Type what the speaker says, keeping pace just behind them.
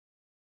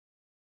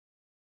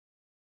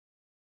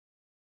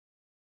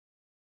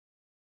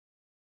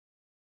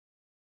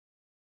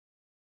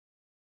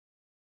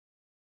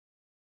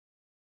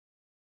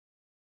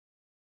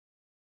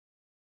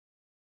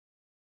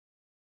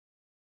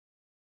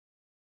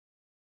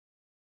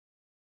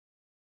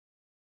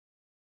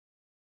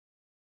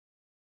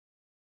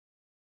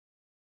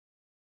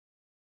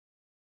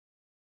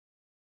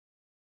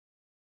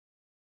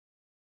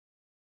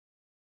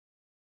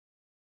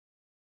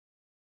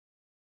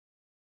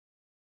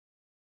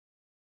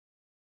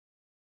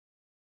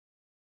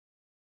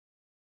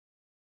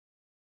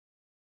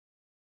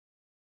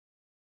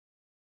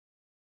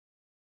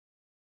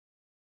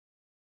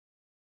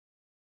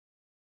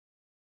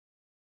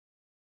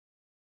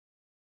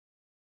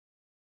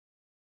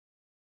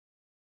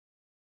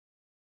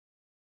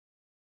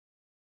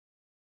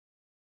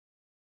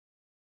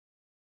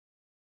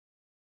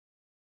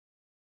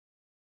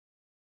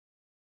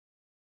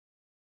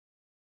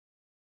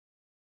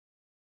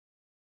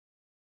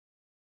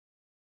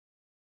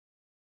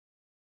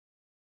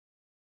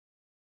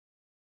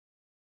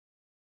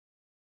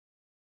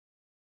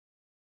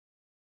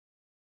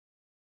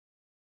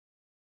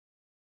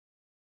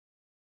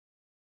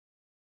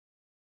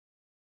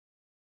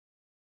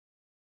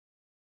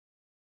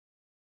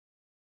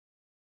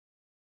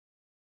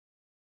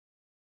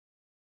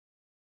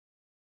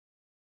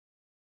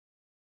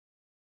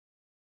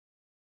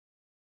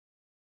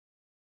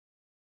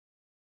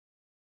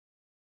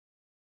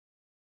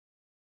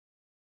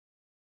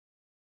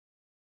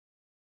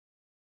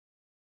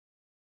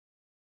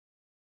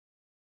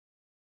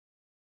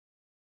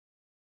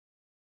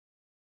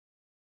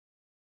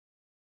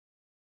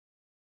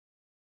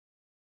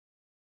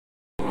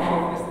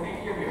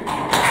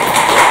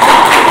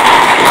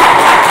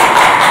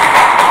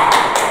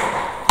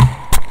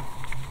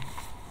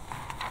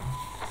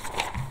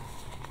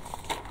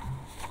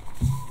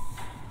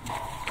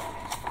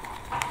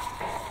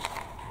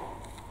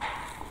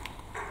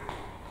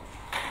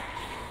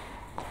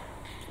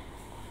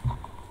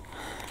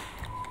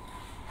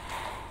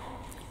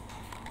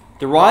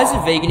The rise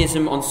of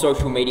veganism on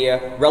social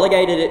media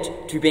relegated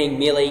it to being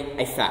merely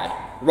a fad.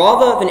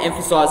 Rather than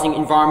emphasising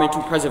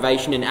environmental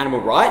preservation and animal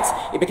rights,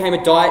 it became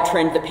a diet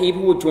trend that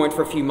people would join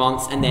for a few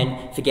months and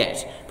then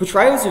forget.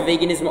 Portrayals of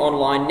veganism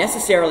online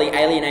necessarily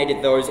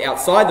alienated those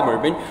outside the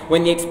movement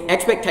when the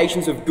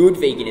expectations of good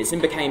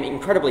veganism became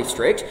incredibly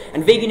strict,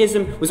 and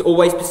veganism was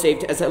always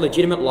perceived as a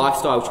legitimate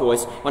lifestyle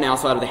choice on our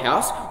side of the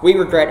house. We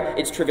regret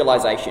its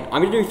trivialisation.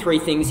 I'm going to do three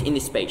things in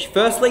this speech.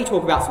 Firstly,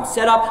 talk about some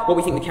setup, what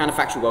we think the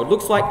counterfactual world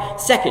looks like.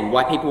 Second,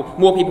 why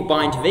more people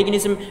buy into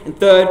veganism. And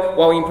third,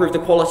 why we improve the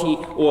quality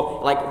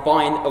or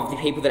buy-in of the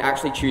people that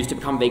actually choose to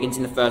become vegans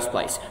in the first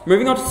place.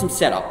 Moving on to some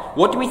setup.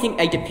 What do we think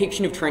a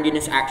depiction of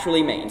trendiness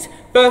actually means?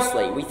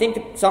 Firstly, we think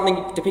that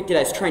something depicted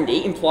as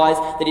trendy implies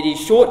that it is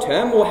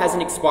short-term or has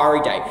an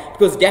expiry date,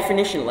 because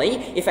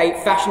definitionally, if a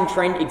fashion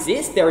trend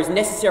exists, there is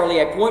necessarily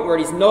a point where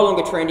it is no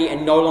longer trendy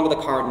and no longer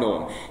the current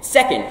norm.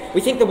 Second,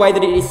 we think the way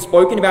that it is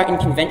spoken about in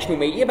conventional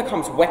media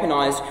becomes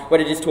weaponized when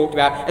it is talked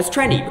about as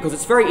trendy, because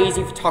it's very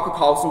easy for Tucker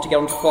Carlson to get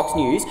onto Fox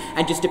News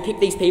and just depict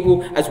these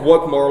people as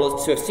woke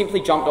moralists who have simply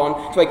jumped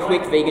on to a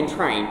quick vegan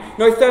train.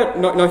 No,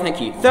 thank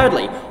you.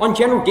 Thirdly, on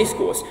general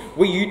discourse,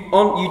 you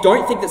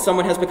don't think that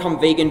someone has become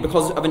vegan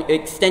because of an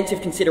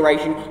extensive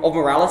consideration of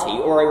morality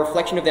or a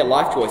reflection of their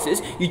life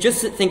choices. You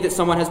just think that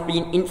someone has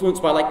been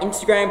influenced by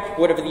Instagram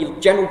or whatever the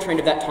general trend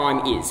of that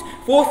time is.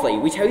 Fourthly,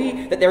 we tell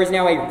you that there is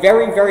now a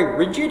very, very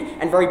rigid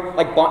and very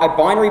a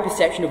binary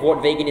perception of what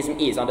veganism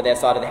is under their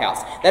side of the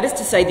house. That is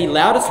to say, the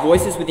loudest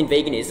voices within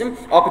veganism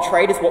are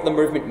portrayed as what the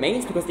movement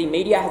means, because the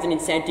media has an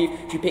incentive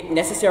to pick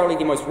necessarily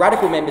the most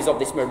radical members of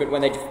this movement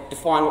when they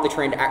define what the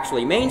trend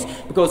actually means,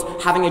 because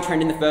having a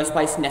trend in the first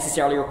place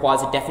necessarily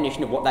requires a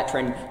definition of what that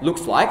trend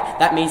looks like.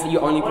 That means that you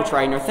only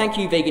portray, no thank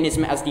you,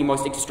 veganism as the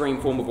most extreme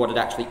form of what it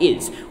actually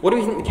is. What do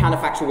we think the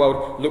counterfactual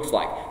world looks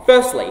like?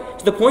 Firstly,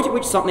 to the point at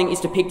which something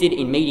is depicted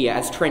in media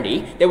as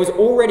trendy, there was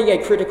already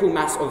a critical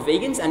mass of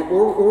vegans and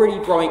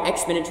already growing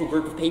exponential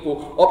group of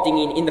people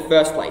opting in the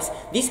first place.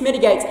 This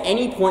mitigates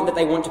any point that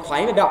they want to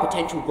claim about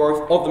potential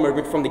growth of the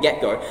movement from the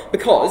get-go,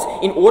 because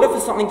in order for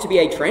something to be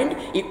a trend,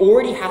 it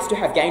already has to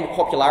have gained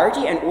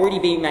popularity and already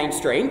be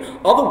mainstream.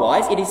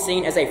 Otherwise, it is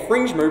seen as a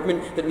fringe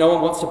movement that no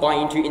one wants to buy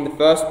into in the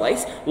first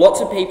place.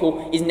 Lots of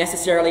people is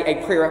necessarily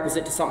a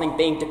prerequisite to something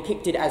being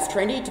depicted as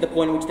trendy, to the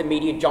point in which the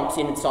media jumps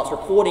in and starts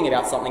reporting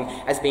about something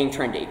as being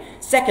trendy.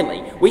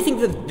 Secondly, we think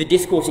that the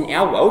discourse in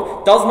our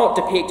world does not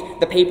depict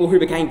the people who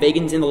became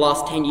vegans in the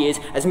last 10 years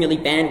as merely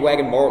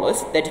bandwagon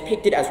moralists. They're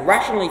depicted as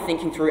rationally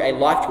thinking through a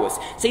life choice.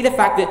 See the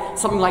fact that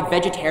something like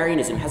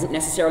vegetarianism hasn't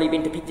necessarily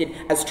been depicted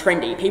as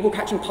trendy. People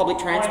catching public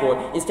transport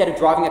instead of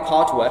driving a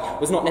car to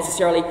work was not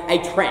necessarily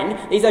a trend.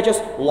 These are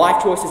just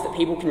life choices that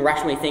people can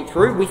rationally think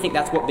through. We think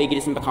that's what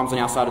veganism becomes on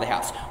our side of the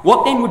house.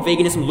 What then would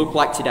veganism look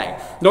like today?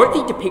 Note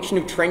the depiction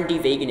of trendy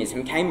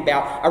veganism came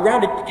about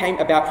around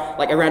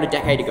a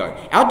decade ago.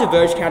 Our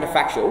diverged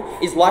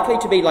counterfactual is likely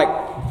to be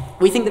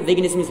we think that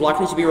veganism is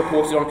likely to be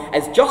reported on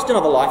as just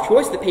another life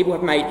choice that people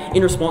have made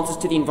in responses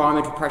to the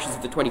environmental pressures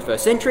of the 21st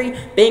century.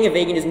 Being a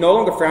vegan is no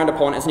longer frowned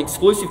upon as an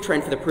exclusive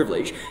trend for the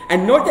privileged.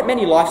 And note that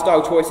many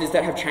lifestyle choices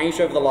that have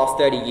changed over the last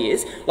 30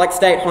 years, like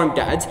stay-at-home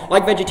dads,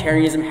 like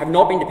vegetarianism, have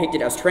not been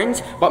depicted as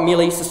trends, but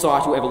merely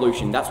societal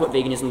evolution. That's what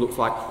veganism looks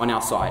like on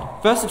our side.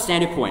 First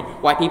substantive point,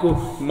 why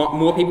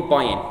more people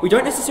buy in. We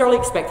don't necessarily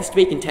expect this to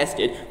be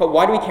contested, but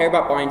why do we care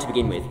about buy-in to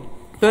begin with?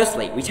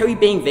 Firstly, we tell you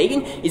being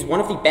vegan is one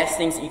of the best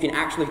things that you can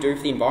actually do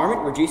for the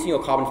environment, reducing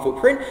your carbon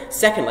footprint.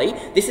 Secondly,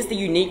 this is the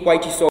unique way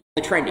to solve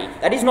the trendy.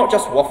 That is not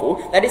just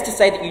waffle. That is to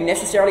say that you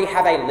necessarily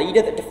have a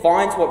leader that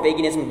defines what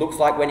veganism looks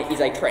like when it is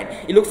a trend.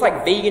 It looks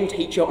like vegan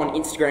teacher on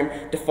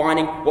Instagram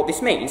defining what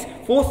this means.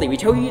 Fourthly, we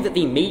tell you that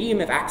the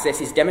medium of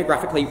access is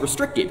demographically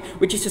restrictive,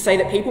 which is to say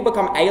that people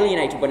become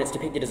alienated when it's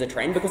depicted as a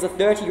trend, because a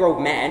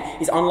 30-year-old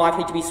man is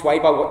unlikely to be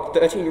swayed by what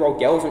 13-year-old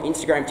girls on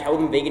Instagram tell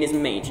them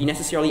veganism means. You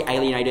necessarily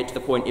alienate it to the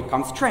point it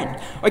becomes a trend.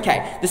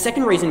 Okay, the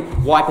second reason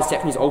why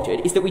perception is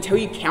altered is that we tell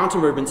you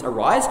counter-movements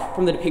arise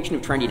from the depiction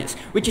of trendiness,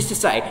 which is to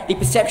say the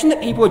perception that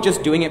people are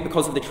just doing it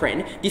because of the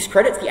trend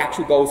discredits the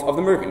actual goals of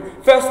the movement.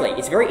 Firstly,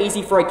 it's very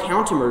easy for a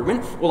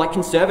counter-movement, or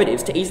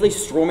conservatives, to easily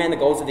strawman the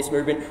goals of this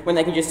movement when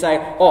they can just say,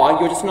 oh,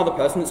 you're just another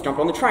person that's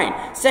jumped on the train.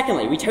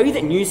 Secondly, we tell you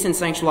that news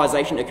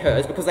sensationalization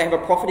occurs because they have a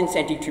profit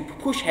incentive to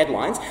push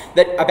headlines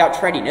about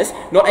trendiness,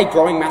 not a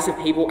growing mass of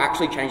people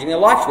actually changing their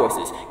life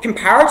choices.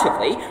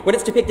 Comparatively, when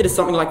it's depicted as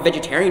something like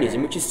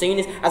vegetarianism, which is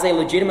seen as a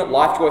legitimate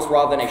life choice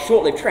rather than a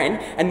short-lived trend,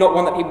 and not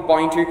one that people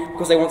buy into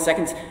because they want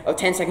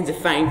 10 seconds of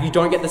fame, you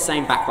don't get the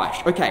same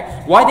backlash.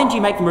 Okay, why then do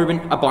you make the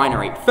movement a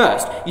binary?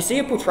 First, you see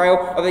a portrayal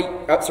of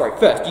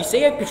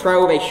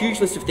a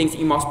huge list of things that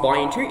you must buy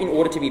into in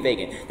order to be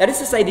vegan. That is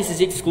to say, this is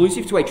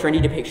exclusive to a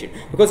trendy depiction,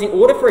 because in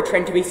order for a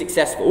trend to be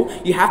successful,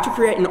 you have to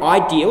create an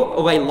ideal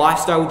of a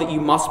lifestyle that you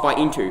must buy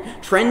into.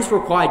 Trends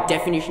require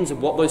definitions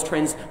of what those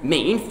trends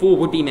mean for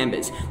would-be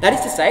members. That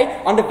is to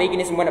say, under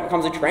veganism, when it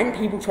becomes a trend,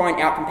 people try and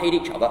outcompete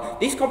each other.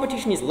 This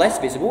competition is less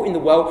visible in the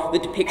world the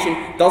depiction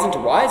doesn't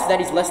arise.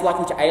 That is less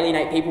likely to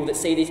alienate people that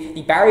see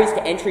the barriers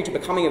to entry to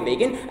becoming a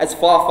vegan as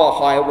far, far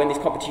higher when this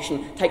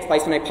competition takes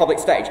place on a public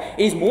stage.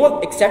 It is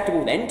more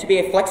acceptable then to be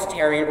a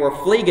flexitarian or a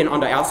fleegan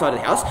under our side of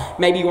the house.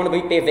 Maybe you want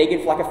to be a vegan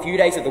for like a few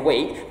days of the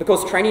week,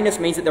 because trendiness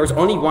means that there is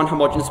only one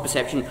homogenous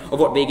perception of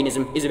what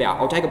veganism is about.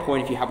 I'll take a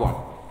point if you have one.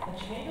 A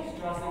change of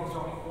dressing is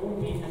dropping all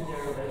meat and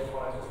dairy-related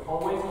products is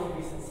always going to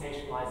be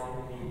sensationalized in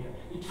the media.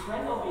 The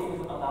trend of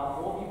veganism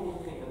allows more people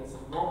to think that this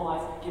is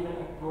normalized, given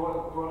a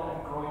broader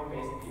and growing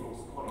base of people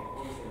supporting it.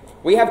 What do you say?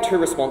 We have two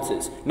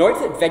responses. Note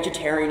that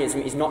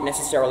vegetarianism is not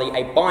necessarily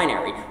a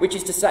binary, which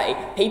is to say,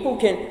 people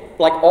can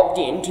opt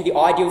in to the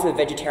ideals of the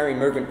vegetarian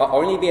movement, but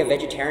only be a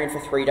vegetarian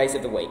for 3 days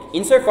of the week.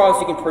 Insofar as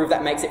you can prove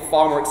that makes it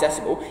far more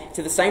accessible,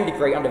 to the same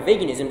degree under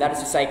veganism, that is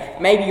to say,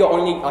 maybe you're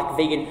only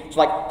vegan to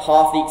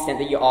half the extent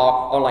that you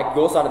are on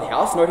your side of the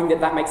house, noting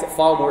that that makes it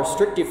far more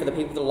restrictive for the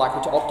people that are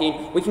likely to opt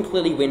in. We can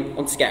clearly win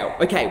on scale.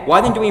 Okay,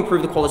 why then do we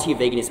improve the quality of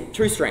veganism?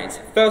 Two strands.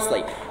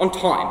 Firstly, on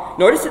time.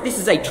 Notice that this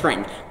is a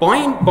trend.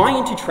 Buying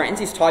into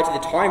trends is tied to the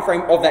time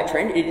frame of that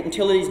trend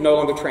until it is no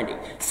longer trendy.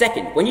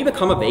 Second, when you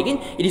become a vegan,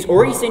 it is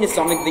already seen as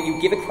something that you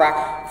give a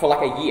crack for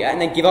a year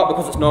and then give up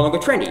because it's no longer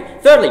trendy.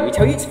 Thirdly, we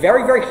tell you it's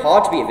very, very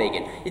hard to be a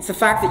vegan. It's the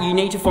fact that you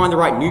need to find the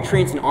right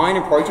nutrients and iron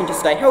and protein to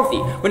stay healthy.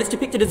 When it's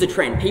depicted as a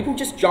trend, people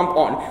just jump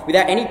on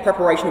without any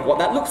preparation of what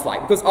that looks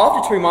like, because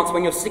after 2 months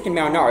when you're sick and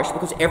malnourished,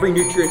 because every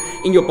nutrient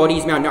in your body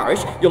is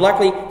malnourished, you're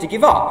likely to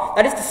give up.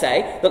 That is to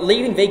say that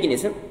leaving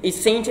veganism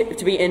is seen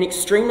to be an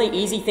extremely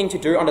easy thing to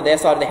do under their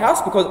side of the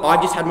house, because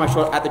I've just had my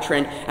shot at the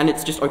trend and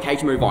it's just okay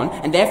to move on,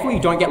 and therefore you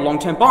don't get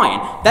long-term buy-in.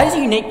 That is a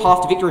unique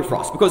path to victory for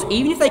us, because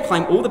even if they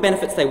claim all the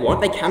benefits they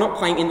want, they cannot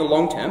claim in the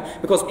long term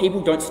because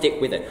people don't stick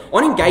with it.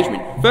 On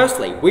engagement,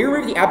 firstly, we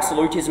remove the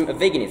absolutism of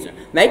veganism.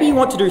 Maybe you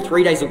want to do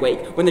 3 days a week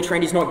when the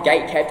trend is not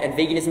gate-kept and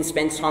veganism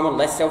spends time on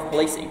less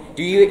self-policing.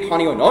 Do you eat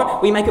honey or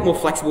not? We make it more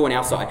flexible on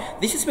our side.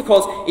 This is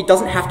because it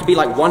doesn't have to be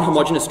one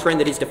homogenous trend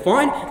that is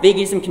defined.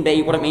 Veganism can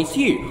be what it means to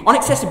you. On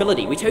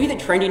accessibility, we tell you that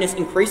trendiness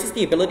increases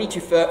the ability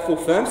for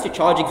firms to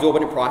charge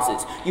exorbitant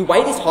prices. You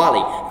weigh this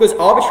highly because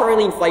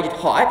arbitrarily inflated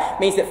hype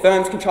means that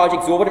firms can charge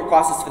exorbitant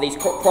prices for these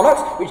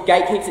products, which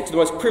gatekeeps it to the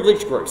most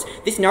privileged groups.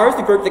 This narrows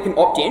the group that can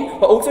opt in,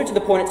 but also to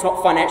the point it's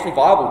not financially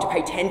viable to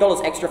pay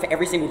 $10 extra for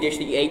every single dish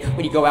that you eat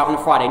when you go out on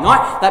a Friday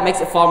night. That makes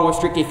it far more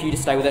restrictive for you to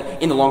stay with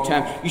it in the long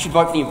term. You should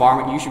vote for the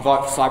environment. You should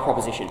vote for side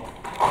proposition.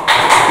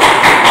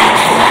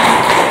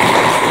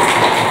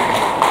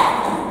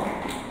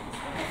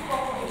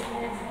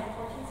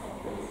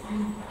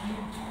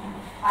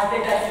 I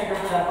think that's figure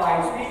for that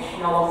fine speech.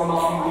 Now welcome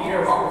up the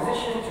leader of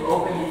opposition to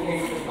open the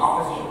case with the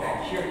opposition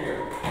bench. Cheer, cheer.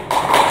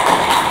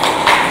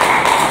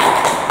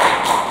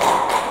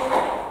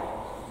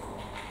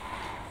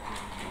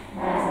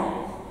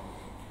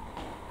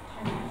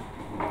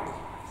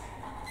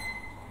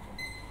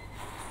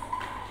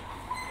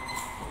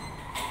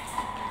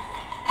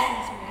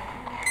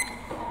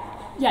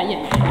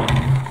 Yeah.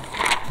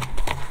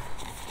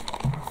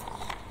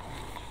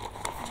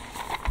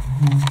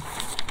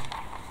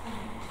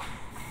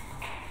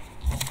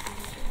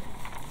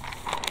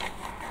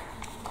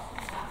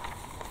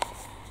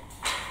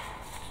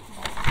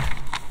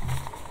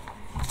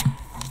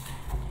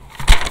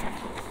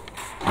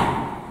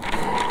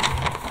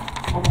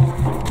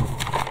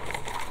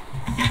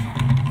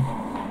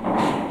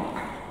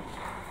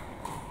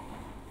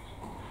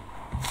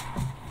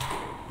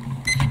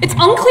 It's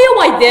unclear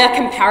why their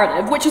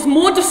comparative, which is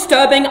more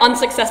disturbing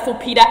unsuccessful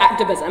PETA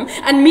activism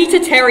and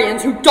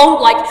meatitarians who don't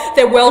like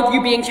their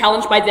worldview being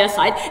challenged by their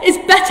side, is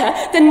better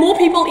than more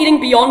people eating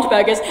Beyond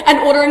Burgers and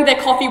ordering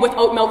their coffee with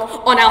oat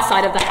milk on our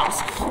side of the house.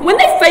 When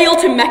they fail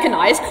to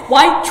mechanize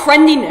why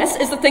trendiness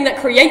is the thing that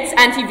creates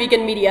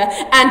anti-vegan media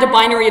and a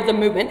binary of the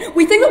movement,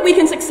 we think that we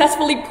can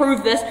successfully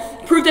prove their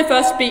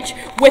first speech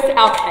with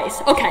our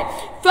case. Okay,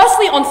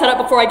 firstly on setup,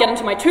 before I get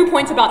into my 2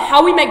 points about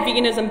how we make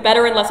veganism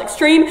better and less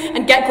extreme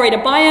and get greater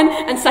buy-in,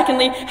 and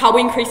secondly, how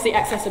we increase the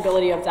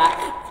accessibility of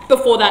that.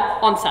 Before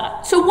that, on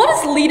setup. So what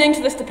is leading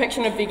to this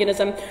depiction of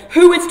veganism?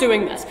 Who is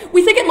doing this?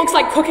 We think it looks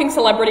like cooking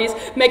celebrities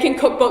making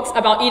cookbooks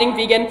about eating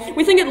vegan.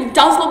 We think it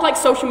does look like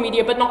social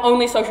media, but not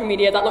only social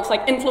media. That looks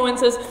like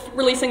influencers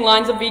releasing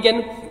lines of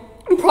vegan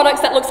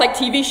products that looks like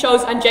TV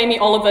shows and Jamie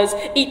Oliver's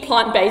Eat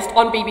Plant-Based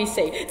on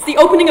BBC. It's the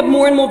opening of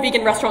more and more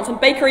vegan restaurants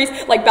and bakeries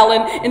like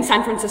Bellin in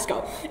San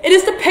Francisco. It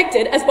is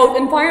depicted as both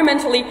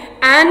environmentally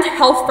and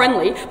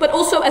health-friendly, but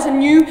also as a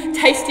new,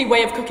 tasty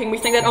way of cooking. We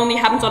think that only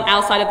happens on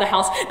our side of the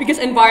house because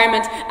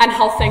environment and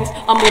health things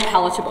are more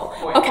palatable.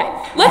 Okay,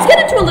 let's get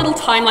into a little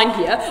timeline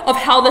here of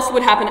how this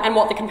would happen and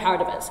what the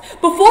comparative is.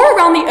 Before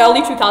around the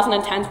early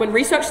 2010s, when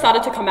research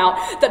started to come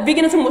out that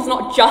veganism was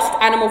not just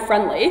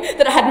animal-friendly,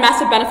 that it had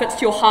massive benefits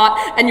to your heart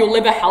and your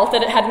liver health,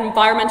 that it had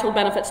environmental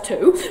benefits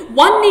too.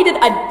 One needed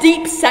a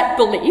deep-set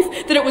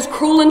belief that it was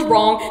cruel and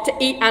wrong to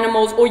eat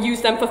animals or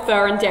use them for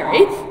fur and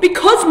dairy.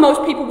 Because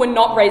most people were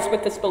not raised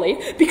with this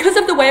belief, because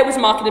of the way it was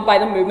marketed by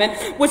the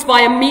movement was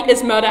via meat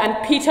is murder and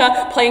Peter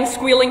playing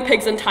squealing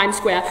pigs in Times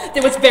Square,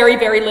 there was very,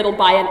 very little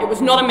buy-in. It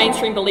was not a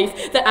mainstream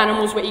belief that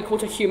animals were equal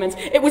to humans.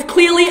 It was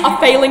clearly a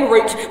failing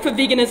route for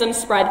veganism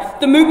spread.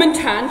 The movement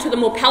turned to the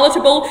more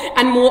palatable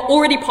and more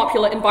already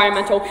popular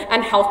environmental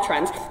and health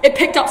trends. It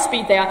picked up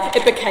speed there.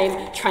 It became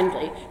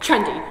trendy.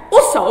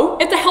 Also,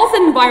 if the health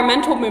and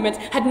environmental movements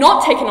had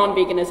not taken on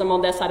veganism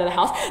on their side of the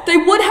house, they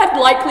would have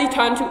likely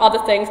turned to other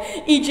things,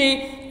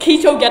 e.g.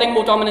 keto getting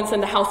more dominance in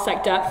the health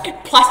sector,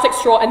 plastic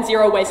straw and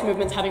zero waste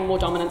movements having more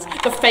dominance,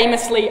 the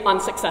famously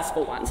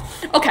unsuccessful ones.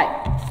 Okay,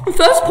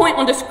 first point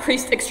on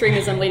decreased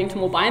extremism leading to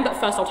more buy-in, but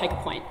first I'll take a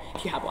point,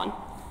 if you have one.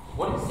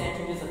 What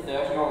incentive does a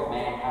 30-year-old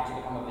man have to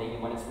become a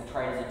vegan when it's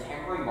portrayed as a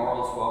temporary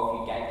moral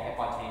worldview kept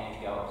by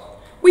teenage girls?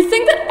 We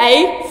think that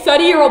A,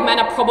 30-year-old men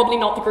are probably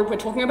not the group we're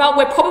talking about.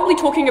 We're probably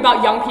talking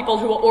about young people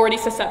who are already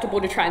susceptible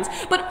to trends.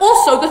 But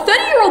also, the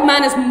 30-year-old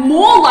man is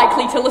more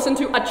likely to listen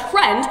to a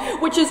trend,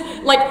 which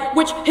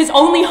his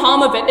only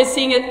harm of it is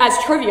seeing it as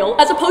trivial,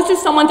 as opposed to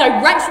someone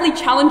directly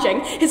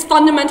challenging his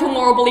fundamental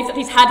moral belief that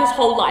he's had his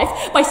whole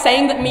life by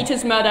saying that meat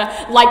is murder,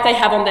 like they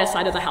have on their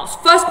side of the house.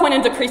 First point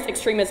in decreased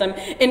extremism,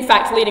 in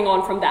fact, leading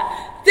on from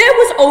that. There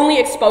was only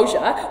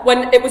exposure,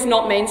 when it was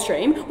not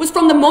mainstream, was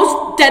from the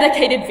most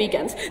dedicated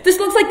vegans. This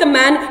looks like the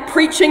man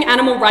preaching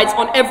animal rights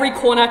on every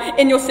corner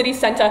in your city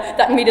centre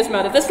that meat is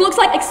murder. This looks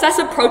like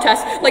excessive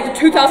protests like the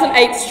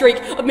 2008 streak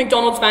of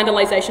McDonald's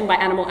vandalisation by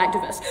animal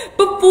activists.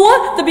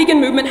 Before the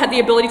vegan movement had the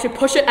ability to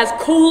push it as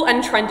cool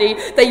and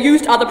trendy, they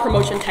used other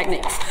promotion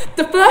techniques.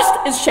 The first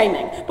is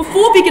shaming.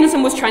 Before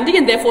veganism was trendy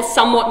and therefore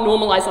somewhat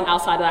normalised on our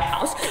side of the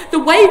house, the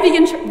way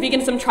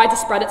veganism tried to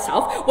spread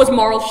itself was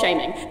moral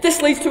shaming.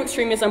 This leads to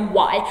extremism.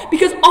 Why?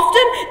 Because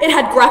often it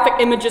had graphic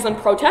images and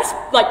protests,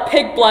 like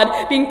pig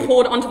blood being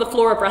poured onto the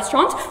floor of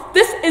restaurants.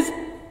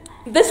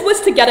 This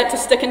was to get it to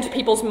stick into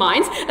people's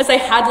minds, as they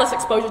had less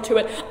exposure to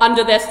it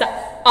under their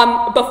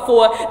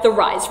before the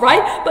rise,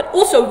 right? But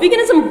also,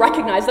 veganism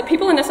recognized that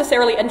people are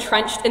necessarily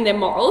entrenched in their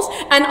morals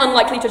and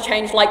unlikely to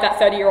change like that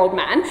 30-year-old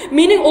man,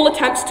 meaning all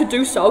attempts to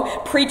do so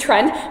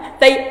pre-trend,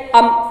 they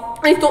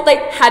thought they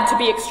had to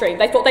be extreme.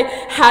 They thought they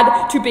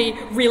had to be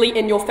really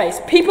in your face.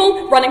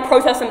 People running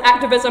protests and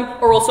activism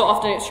are also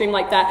often extreme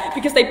like that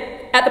because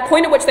at the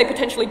point at which they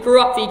potentially grew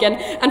up vegan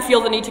and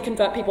feel the need to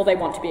convert people, they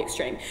want to be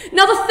extreme.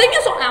 Now, the thing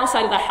is on our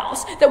side of the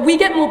house that we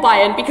get more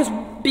buy-in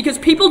because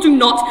people do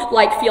not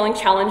like feeling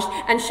challenged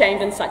and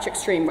shamed in such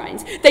extreme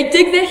ways. They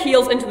dig their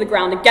heels into the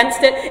ground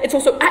against it. It's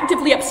also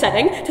actively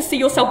upsetting to see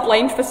yourself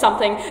blamed for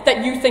something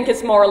that you think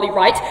is morally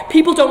right.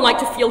 People don't like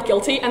to feel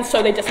guilty, and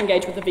so they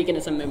disengage with the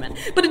veganism movement.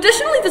 But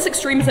additionally, this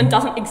extremism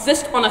doesn't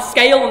exist on a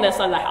scale on their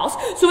side of the house,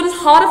 so it is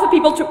harder for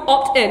people to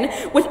opt in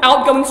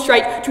without going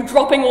straight to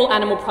dropping all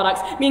animal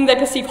products, meaning they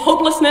perceive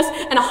hopelessness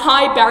and a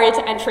high barrier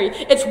to entry.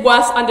 It's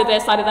worse under their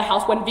side of the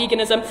house when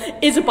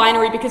veganism is a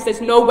binary because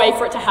there's no way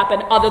for it to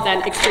happen other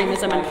than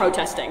extremism and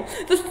protesting.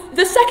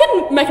 The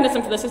second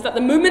mechanism for this is that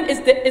the movement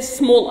is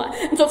smaller,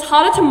 and so it's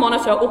harder to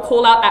monitor or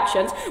call out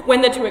actions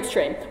when they're too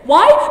extreme.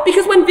 Why?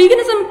 Because when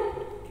veganism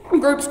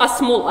groups are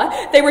smaller,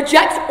 they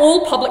reject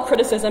all public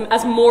criticism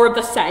as more of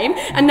the same,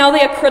 and now they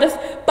are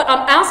but on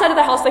our side of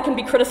the house they can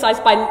be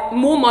criticized by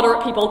more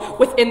moderate people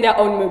within their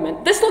own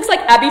movement. This looks like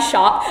Abby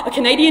Sharp, a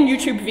Canadian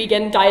YouTube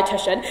vegan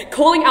dietitian,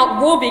 calling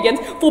out raw vegans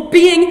for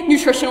being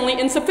nutritionally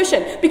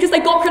insufficient because they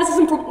got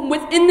criticism from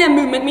within their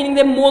movement, meaning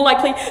they're more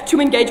likely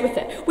to engage with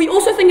it. We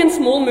also think in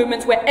small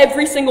movements where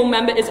every single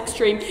member is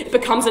extreme, it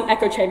becomes an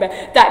echo chamber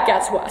that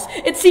gets worse.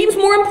 It seems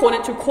more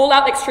important to call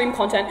out extreme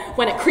content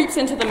when it creeps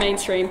into the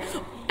mainstream.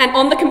 And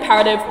on the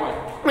comparative,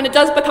 when it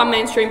does become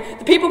mainstream,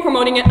 the people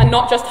promoting it are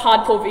not just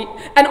hardcore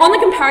and on the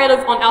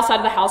comparative on our side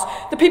of the house,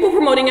 the people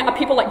promoting it are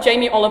people like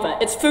Jamie Oliver.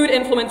 It's food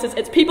influencers,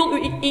 it's people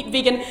who eat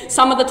vegan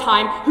some of the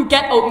time, who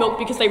get oat milk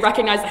because they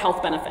recognize the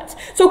health benefits.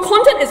 So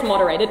content is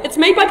moderated. It's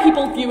made by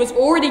people viewers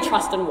already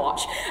trust and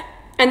watch.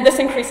 And this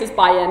increases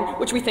buy-in,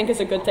 which we think is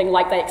a good thing,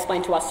 like they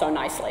explained to us so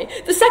nicely.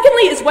 The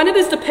secondly is when it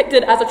is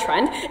depicted as a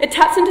trend, it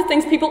taps into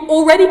things people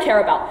already care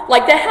about,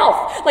 like their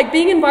health, like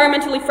being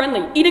environmentally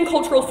friendly, eating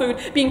cultural food,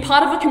 being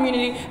part of a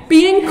community,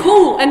 being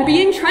cool, and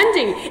being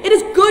trendy. It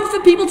is good for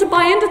people to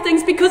buy into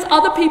things because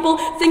other people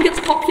think it's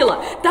popular.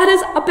 That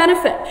is a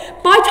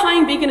benefit. By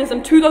tying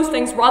veganism to those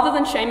things rather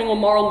than shaming or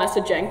moral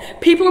messaging,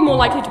 people are more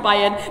likely to buy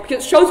in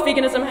because it shows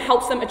veganism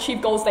helps them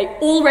achieve goals they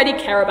already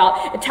care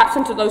about. It taps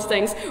into those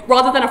things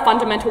rather than a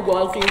fundamental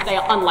worldview they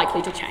are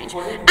unlikely to change.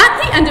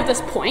 At the end of this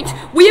point,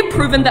 we have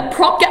proven that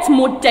prop gets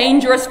more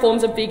dangerous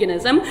forms of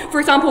veganism, for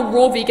example,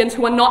 raw vegans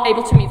who are not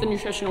able to meet the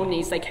nutritional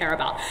needs they care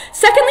about.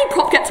 Secondly,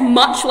 prop gets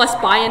much less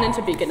buy-in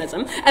into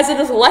veganism, as it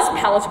is less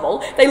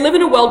palatable. They live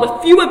in a world with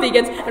fewer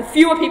vegans and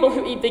fewer people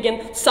who eat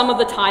vegan some of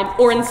the time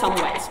or in some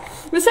ways.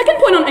 The second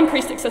point on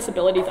increased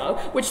accessibility, though,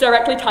 which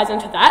directly ties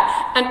into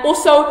that, and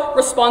also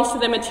responds to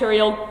their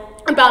material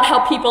about how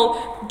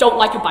people don't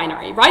like a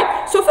binary,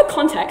 right? So for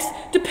context,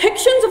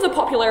 depictions of the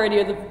popularity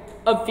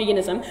of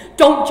veganism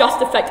don't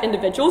just affect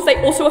individuals,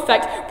 they also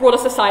affect broader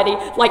society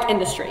like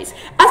industries.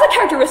 As a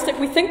characteristic,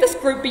 we think this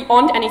group,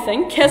 beyond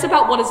anything, cares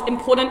about what is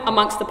important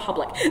amongst the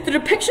public. The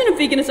depiction of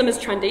veganism as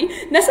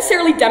trendy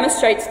necessarily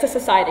demonstrates to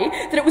society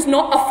that it was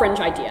not a fringe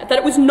idea, that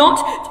it was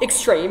not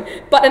extreme,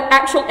 but an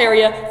actual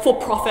area for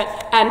profit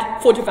and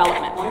for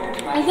development.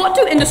 And what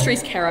do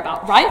industries care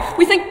about, right?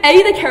 We think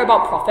A, they care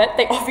about profit,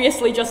 they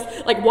obviously just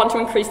want to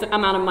increase the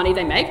amount of money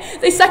they make.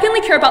 They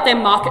secondly care about their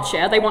market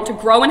share, they want to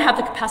grow and have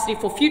the capacity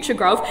for future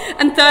growth,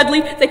 and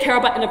thirdly, they care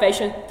about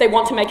innovation. They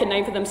want to make a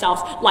name for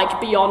themselves like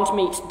Beyond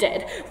Meat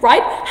did,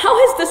 right? How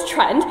has this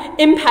trend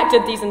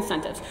impacted these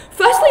incentives?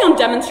 Firstly, on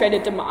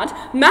demonstrated demand,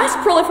 mass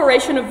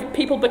proliferation of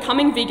people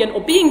becoming vegan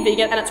or being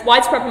vegan and its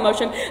widespread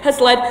promotion has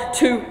led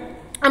to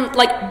a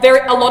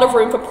lot of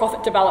room for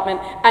profit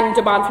development and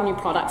demand for new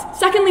products.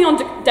 Secondly,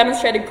 on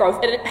demonstrated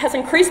growth, it has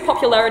increased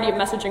popularity of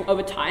messaging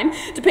over time,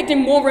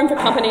 depicting more room for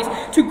companies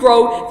to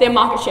grow their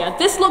market share.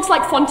 This looks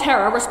like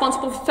Fonterra,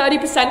 responsible for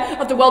 30%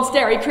 of the world's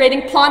dairy,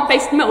 creating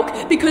plant-based milk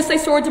because they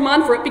saw a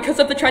demand for it because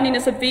of the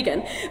trendiness of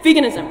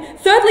veganism.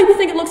 Thirdly, we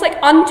think it looks like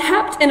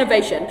untapped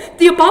innovation.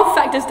 The above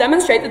factors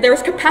demonstrate that there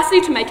is capacity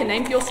to make a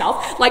name for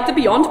yourself like the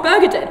Beyond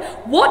Burger did.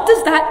 What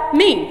does that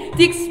mean?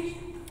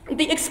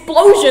 The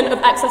explosion of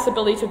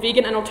accessibility to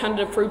vegan and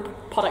alternative food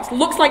products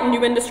looks like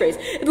new industries.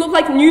 It looks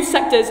like new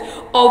sectors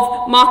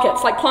of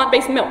markets, like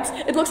plant-based milks.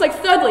 It looks like,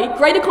 thirdly,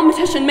 greater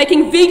competition,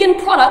 making vegan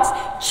products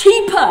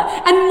cheaper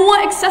and more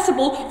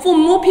accessible for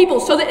more people,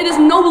 so that it is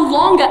no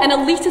longer an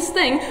elitist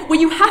thing where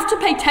you have to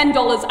pay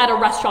 $10 at a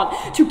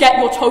restaurant to get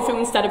your tofu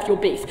instead of your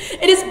beef.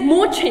 It is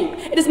more cheap.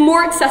 It is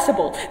more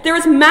accessible. There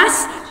is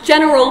mass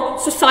general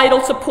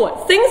societal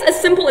support. Things as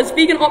simple as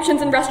vegan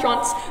options in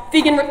restaurants,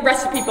 vegan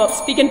recipe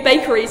books, vegan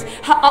bakeries,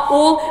 are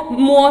all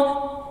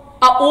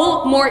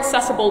more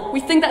accessible. We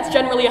think that's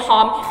generally a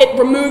harm. It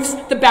removes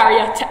the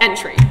barrier to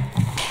entry.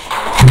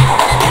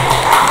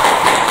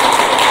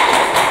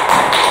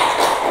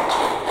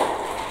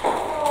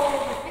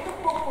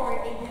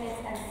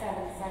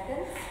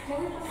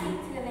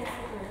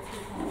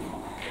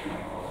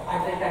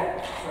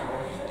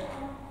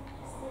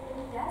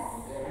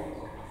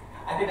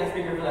 I think that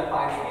speaker for that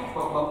 5 minutes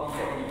spoke about the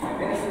 75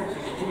 ministers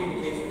who continue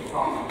the case for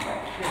talking about.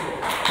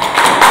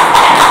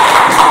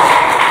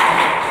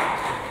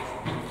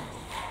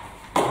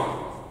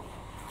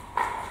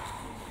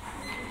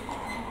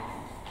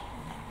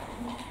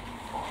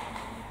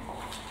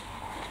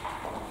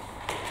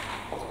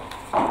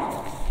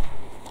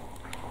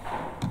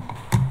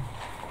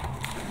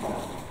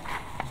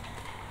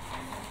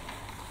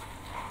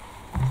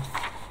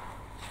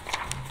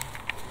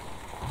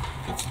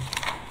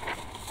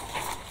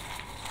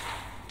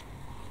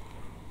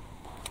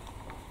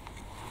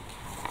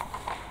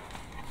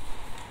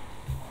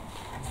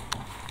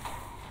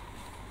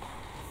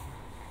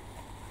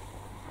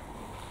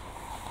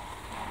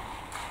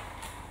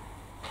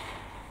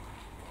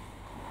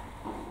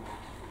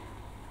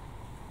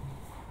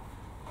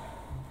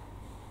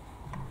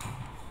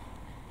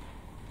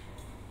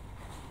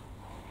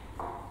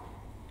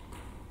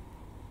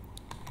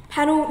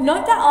 Panel,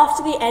 note that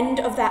after the end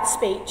of that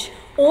speech,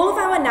 all of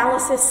our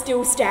analysis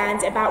still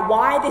stands about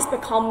why this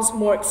becomes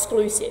more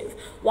exclusive,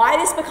 why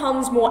this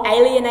becomes more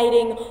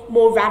alienating,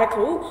 more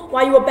radical,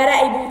 why you are better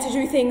able to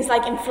do things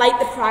like inflate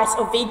the price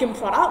of vegan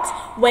products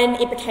when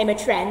it became a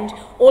trend.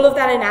 All of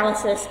that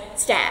analysis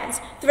stands.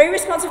 3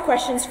 responsive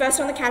questions, first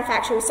on the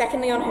counterfactual,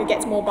 secondly on who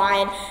gets more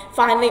buy-in,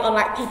 finally on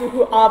people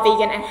who are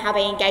vegan and how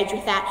they engage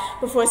with that,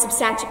 before a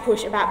substantive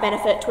push about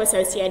benefit to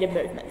associated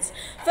movements.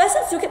 First,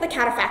 let's look at the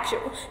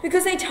counterfactual,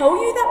 because they tell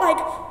you that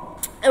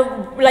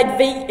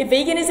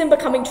veganism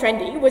becoming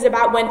trendy was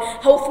about when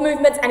health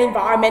movements and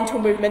environmental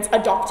movements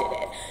adopted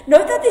it.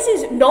 Note that this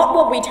is not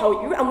what we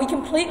tell you, and we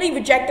completely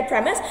reject the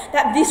premise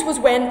that this was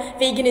when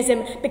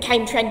veganism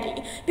became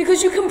trendy,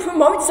 because you can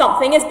promote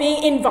something as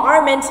being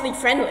environmentally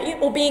friendly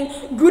or being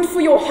good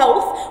for your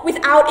health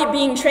without it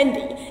being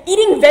trendy.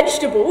 Eating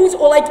vegetables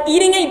or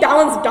eating a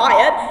balanced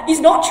diet is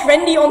not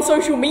trendy on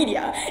social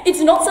media.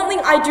 It's not something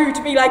I do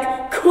to be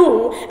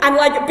cool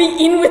and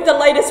be in with the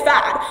latest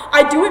fad.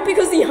 I do it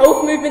because the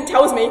health movement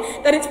tells me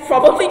that it's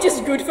probably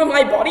just good for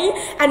my body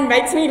and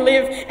makes me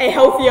live a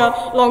healthier,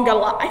 longer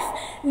life.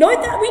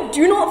 Note that we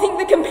do not think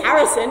the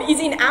comparison is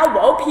in our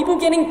world, people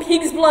getting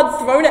pig's blood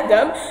thrown at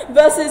them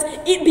versus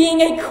it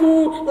being a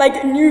cool,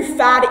 new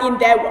fad in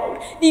their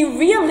world. The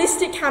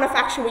realistic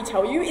counterfactual we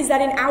tell you is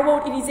that in our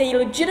world, it is a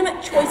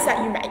legitimate choice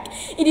that you make.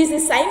 It is the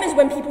same as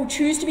when people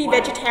choose to be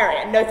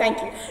vegetarian. No,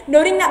 thank you.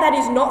 Noting that that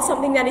is not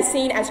something that is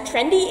seen as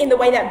trendy in the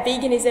way that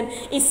veganism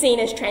is seen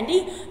as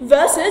trendy,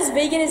 versus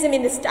veganism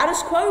in the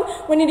status quo,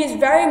 when it is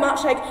very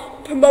much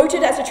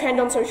promoted as a trend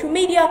on social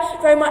media,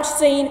 very much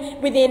seen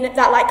within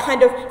that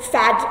kind of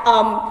fad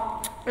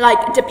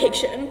like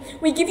depiction,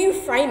 we give you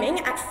framing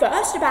at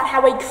first about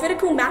how a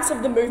critical mass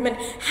of the movement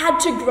had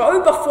to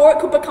grow before it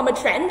could become a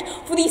trend,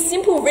 for the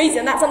simple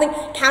reason that something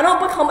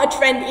cannot become a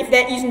trend if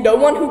there is no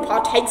one who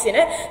partakes in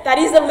it. That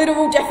is the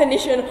literal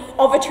definition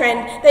of a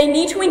trend. They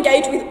need to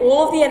engage with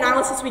all of the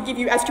analysis we give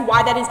you as to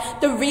why that is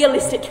the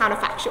realistic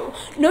counterfactual.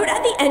 Note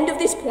at the end of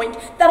this point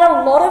that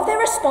a lot of their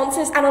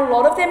responses and a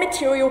lot of their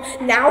material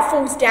now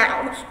falls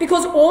down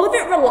because all of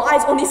it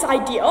relies on this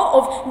idea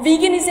of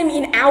veganism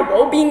in our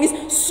world being this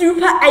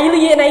super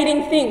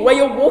alienating thing where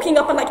you're walking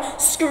up and like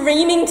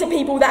screaming to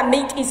people that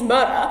meat is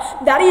murder.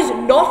 That is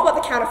not what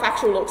the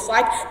counterfactual looks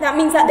like. That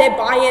means that their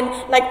buy-in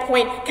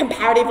point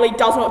comparatively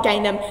does not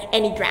gain them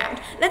any ground.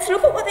 Let's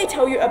look at what they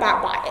tell you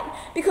about buy-in,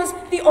 because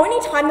the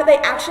only time that they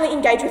actually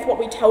engage with what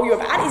we tell you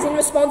about is in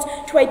response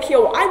to a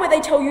POI where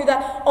they tell you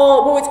that,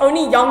 oh, well, it's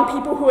only young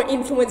people who are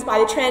influenced by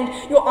the trend.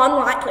 You're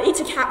unlikely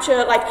to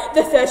capture like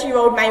the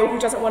 30-year-old male who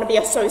doesn't want to be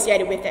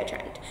associated with their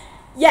trend.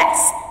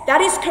 Yes, that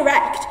is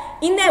correct.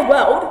 In their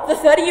world, the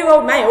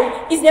 30-year-old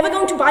male is never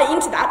going to buy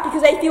into that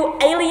because they feel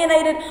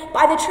alienated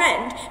by the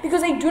trend,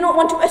 because they do not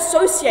want to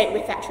associate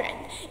with that trend.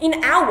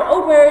 In our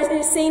world, where it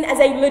is seen as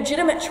a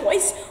legitimate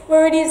choice,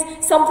 where it is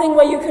something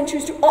where you can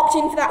choose to opt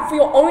in for that for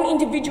your own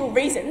individual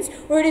reasons,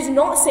 where it is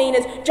not seen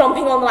as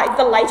jumping on like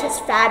the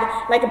latest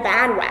fad, like a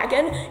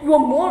bandwagon, you are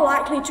more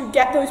likely to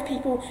get those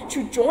people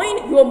to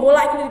join, you are more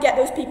likely to get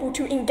those people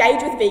to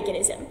engage with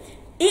veganism.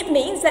 It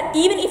means that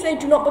even if they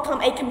do not become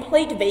a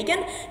complete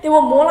vegan, they were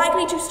more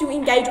likely to still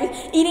engage with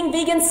eating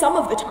vegan some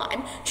of the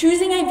time,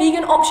 choosing a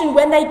vegan option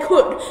when they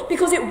could,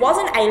 because it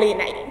wasn't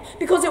alienating,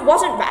 because it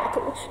wasn't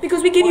radical,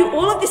 because we give you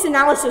all of this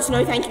analysis,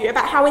 no thank you,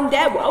 about how in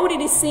their world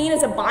it is seen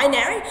as a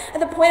binary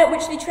at the point at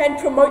which the trend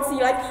promotes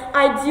the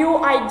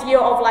ideal idea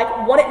of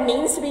what it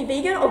means to be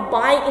vegan or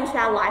buying into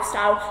our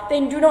lifestyle. They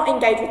do not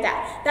engage with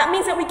that. That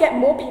means that we get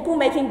more people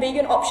making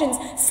vegan options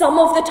some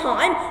of the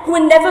time who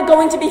are never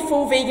going to be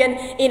full vegan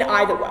in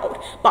either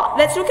world. But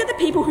let's look at the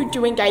people who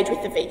do engage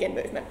with the vegan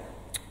movement.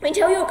 Let me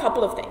tell you a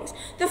couple of things.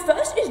 The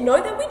first is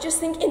know that we just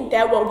think in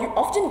their world you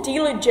often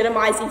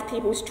delegitimize these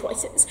people's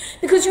choices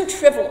because you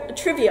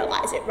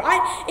trivialize it,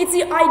 right? It's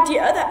the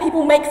idea that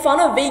people make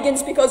fun of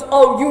vegans because,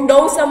 oh, you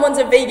know someone's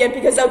a vegan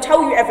because they'll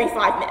tell you every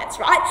 5 minutes,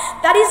 right?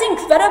 That is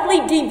incredibly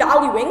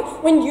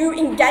devaluing when you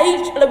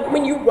engaged,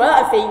 when you were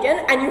a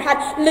vegan and you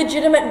had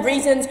legitimate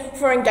reasons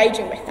for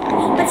engaging with that.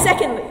 But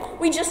secondly,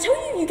 we just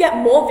tell you get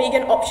more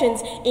vegan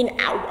options in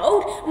our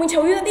world, and we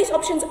tell you that these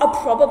options are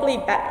probably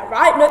better,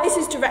 right? Note this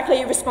is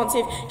directly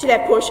responsive to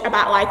their push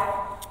about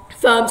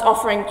firms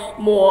offering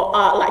more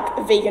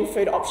vegan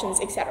food options,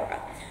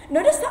 etc.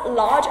 Notice that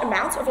large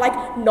amounts of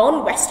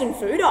non-Western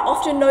food are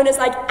often known as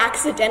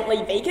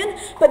accidentally vegan,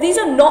 but these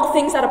are not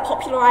things that are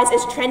popularized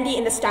as trendy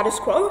in the status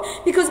quo,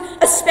 because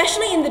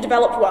especially in the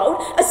developed world,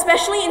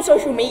 especially in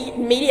social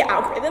media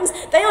algorithms,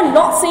 they are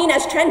not seen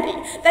as trendy.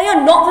 They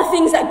are not the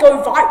things that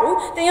go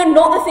viral. They are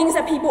not the things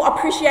that people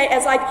appreciate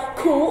as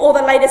cool or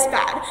the latest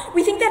fad.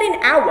 We think that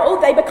in our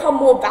world, they become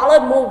more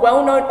valid, more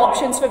well-known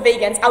options for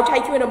vegans. I'll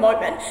take you in a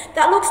moment.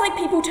 That looks like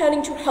people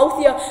turning to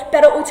healthier,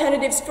 better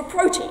alternatives for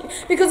protein,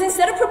 because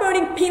instead of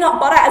promoting peanut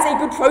butter as a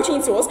good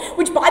protein source,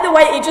 which by the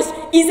way, it just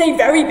is a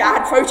very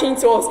bad protein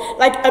source,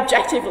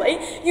 objectively,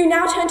 you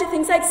now turn to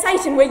things like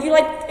seitan, where you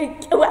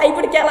were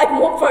able to get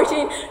more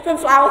protein from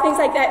flour, things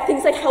like that,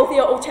 things like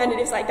healthier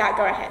alternatives like that.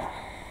 Go ahead.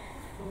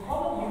 The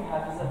problem you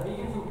have is that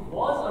veganism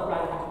was a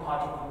radical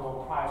departure from the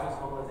norm prior to its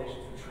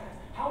normalization through trends.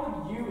 How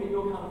would you, in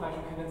your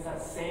counterfactual, convince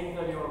that same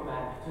 30-year-old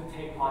man to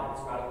take part in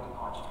this radical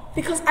departure?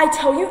 Because I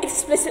tell you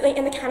explicitly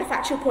in the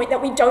counterfactual point that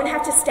we don't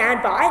have to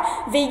stand by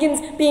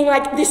vegans being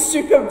this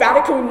super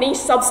radical niche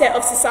subset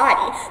of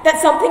society, that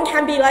something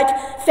can be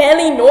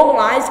fairly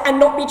normalized and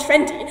not be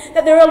trendy,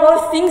 that there are a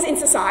lot of things in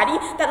society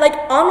that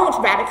are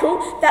not radical,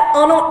 that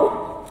are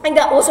not and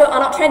that also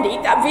are not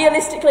trendy, that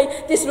realistically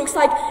this looks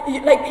like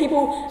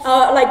people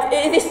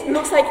this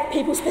looks like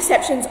people's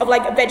perceptions of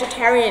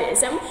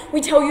vegetarianism. We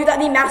tell you that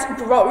the mass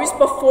grows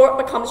before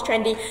it becomes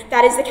trendy.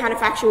 That is the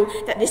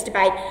counterfactual that this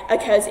debate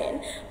occurs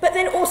in. But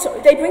then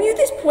also they bring you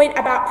this point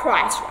about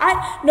price,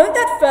 right? Note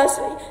that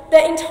firstly,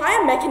 the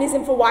entire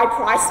mechanism for why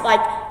price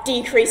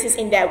decreases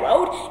in their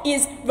world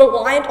is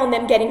reliant on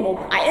them getting more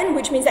buy-in,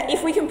 which means that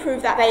if we can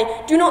prove that they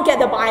do not get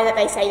the buy-in that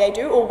they say they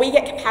do, or we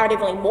get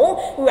comparatively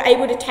more, we were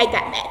able to take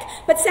that neck.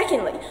 But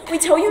secondly, we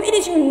tell you it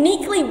is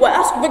uniquely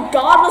worse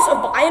regardless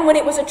of buy-in when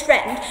it was a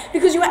trend,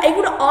 because you were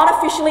able to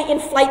artificially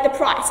inflate the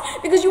price,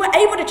 because you were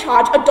able to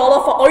charge $1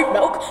 for oat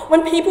milk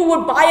when people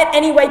would buy it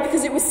anyway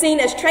because it was seen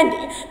as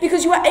trendy,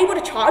 because you were able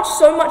to charge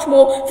so much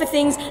more for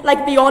things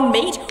like Beyond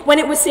Meat when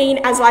it was seen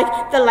as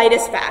the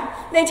latest fad.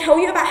 They tell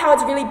you about how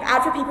it's really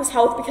bad for people's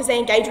health because they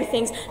engage with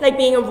things like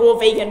being a raw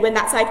vegan when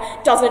that's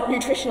doesn't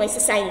nutritionally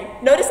sustain you.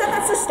 Notice that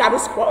that's the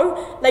status quo,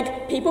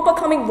 people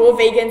becoming raw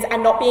vegans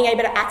and not being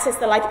able to access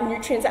the like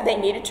nutrients that they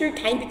needed to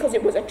came because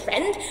it was a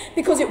trend,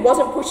 because it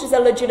wasn't pushed as a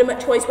legitimate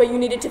choice where you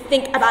needed to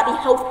think about the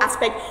health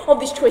aspect of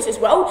this choice as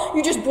well.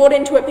 You just brought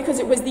into it because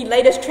it was the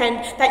latest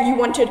trend that you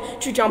wanted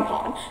to jump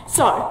on.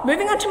 So,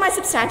 moving on to my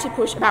substantive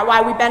push about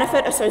why we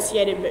benefit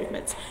associated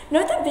movements.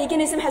 Note that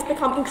veganism has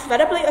become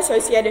incredibly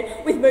associated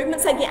with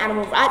movements like the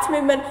animal rights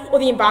movement or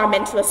the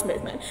environmentalist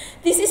movement.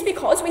 This is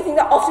because we think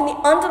that often the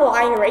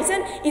underlying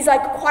reason is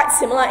like quite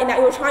similar in that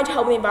you're trying to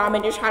help the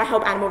environment, you're trying to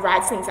help animal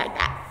rights, things like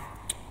that.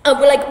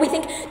 We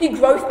think the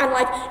growth and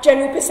like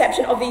general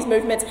perception of these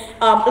movements,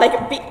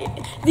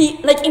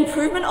 the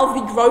improvement of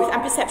the growth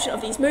and perception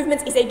of these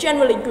movements is a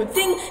generally good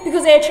thing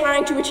because they are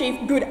trying to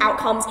achieve good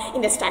outcomes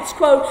in the status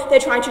quo. They're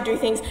trying to do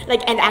things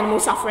like end animal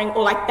suffering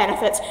or like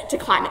benefits to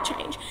climate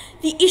change.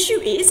 The issue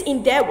is,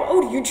 in their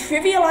world, you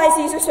trivialize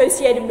these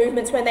associated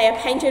movements when they are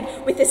painted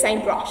with the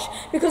same brush.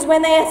 Because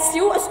when they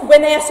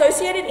are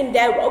associated in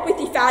their world with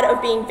the fad of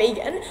being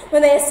vegan,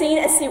 when they are seen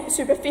as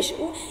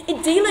superficial, it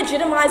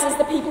delegitimizes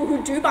the people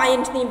who do buy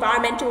into the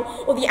environmental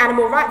or the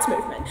animal rights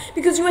movement.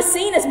 Because you are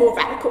seen as more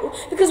radical.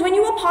 Because when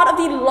you are part of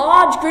the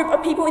large group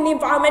of people in the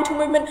environmental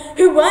movement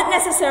who weren't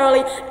necessarily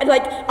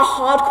like a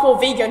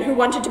hardcore vegan who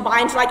wanted to buy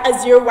into like a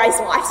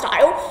zero-waste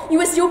lifestyle, you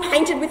were still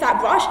painted with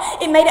that brush.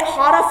 It made it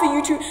harder for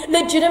you to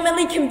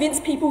legitimately convince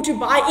people to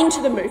buy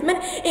into the movement.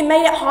 It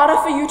made it harder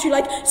for you to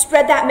like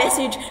spread that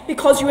message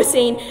because you were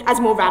seen as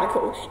more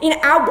radical. In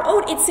our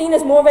world, it's seen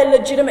as more of a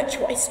legitimate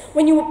choice.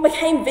 When you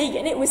became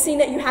vegan, it was seen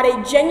that you had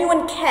a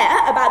genuine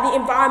care about the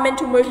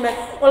environmental movement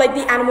or like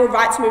the animal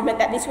rights movement,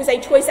 that this was a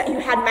choice that you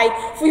had made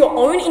for your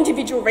own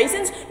individual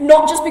reasons,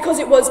 not just because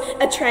it was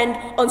a trend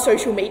on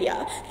social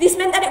media. This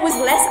meant that it was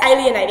less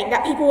alienating,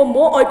 that people were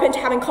more open to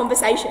having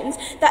conversations,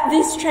 that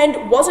this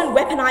trend wasn't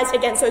weaponized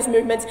against those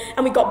movements,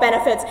 and we got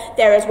benefits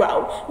there as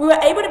well. We were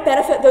able to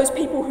benefit those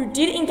people who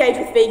did engage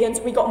with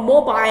vegans, we got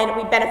more buy-in,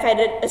 we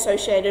benefited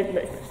associated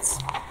movements.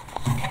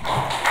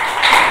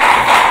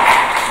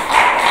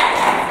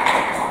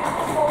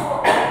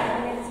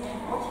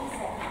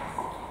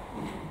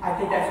 I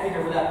think that's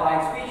speaker for that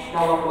fine speech.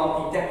 Now welcome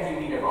up the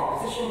Deputy Leader of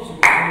Opposition to the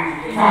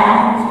community.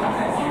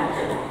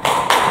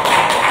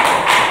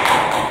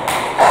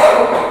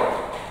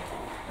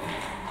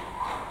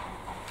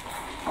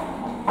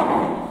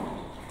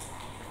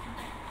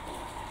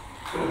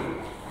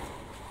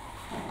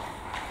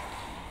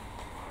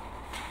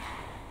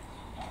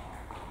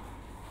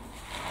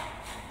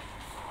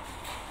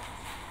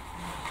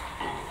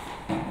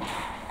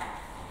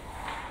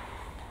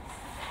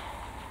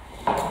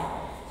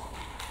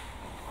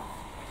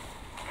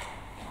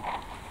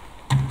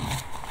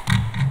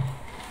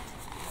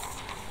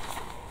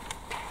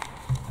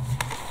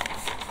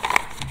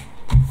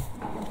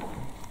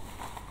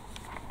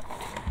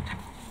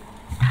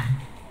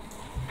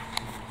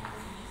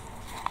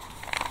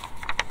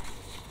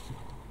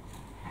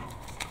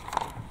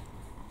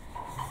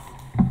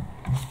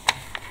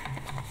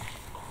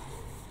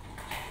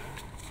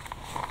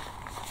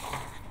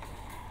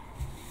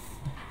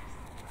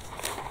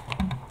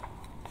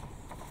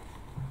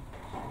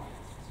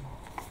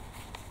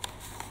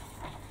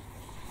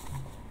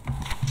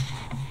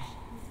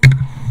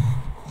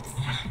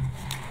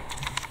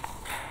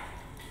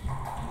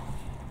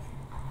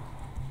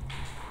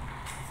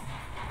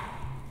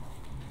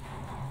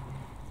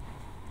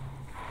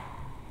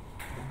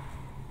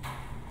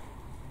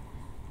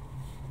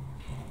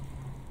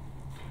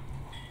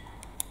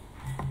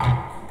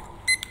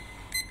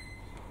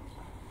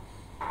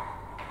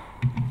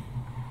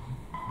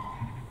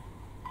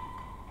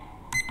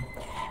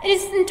 It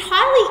is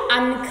entirely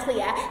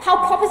unclear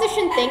how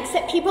Proposition thinks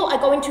that people are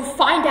going to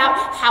find out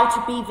how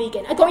to be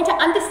vegan, are going to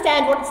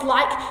understand what it's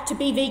like to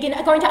be vegan,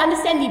 are going to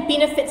understand the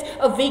benefits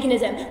of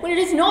veganism when it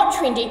is not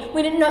trendy,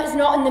 when it is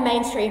not in the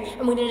mainstream,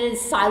 and when it is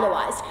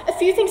siloized. A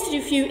few things to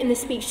do for you in the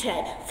speech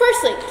today.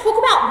 Firstly, talk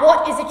about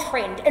what is a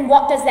trend and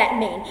what does that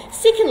mean.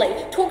 Secondly,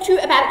 talk to you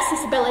about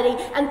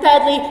accessibility. And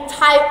thirdly,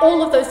 tie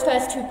all of those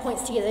first 2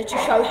 points together to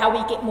show how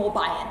we get more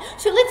buy-in.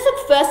 So let's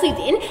look firstly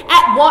then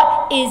at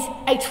what is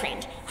a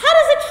trend. How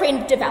does a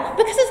trend develop?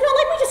 Because it's not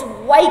like we just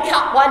wake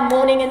up one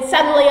morning and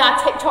suddenly our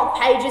TikTok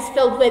page is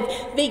filled with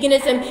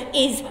veganism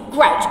is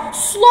great.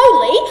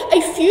 Slowly,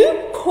 a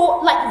few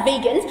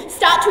vegans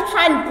start to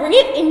try and bring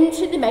it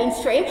into the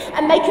mainstream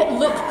and make it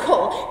look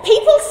cool.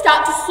 People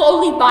start to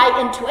slowly buy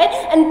into it,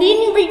 and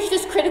then you reach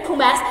this critical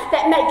mass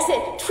that makes it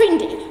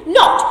trendy.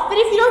 Note that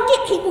if you don't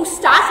get people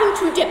starting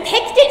to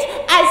depict it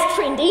as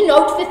trendy,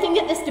 note the thing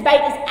that this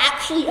debate is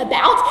actually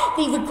about,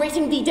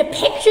 regretting the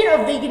depiction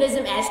of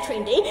veganism as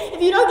trendy.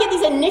 If you don't get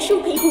these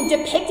initial people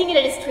depicting it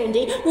as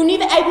trendy, you're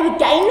never able to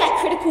gain that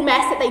critical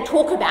mass that they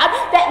talk about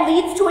that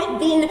leads to it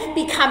then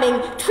becoming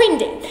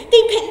trendy.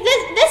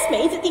 This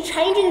means that the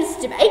change in this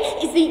debate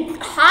is the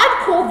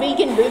hardcore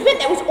vegan movement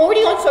that was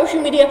already on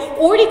social media,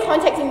 already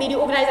contacting media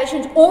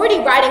organizations, already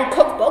writing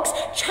cookbooks,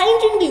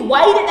 changing the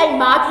way that they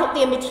market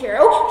their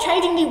material,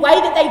 changing the way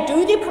that they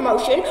do their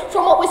promotion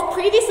from what was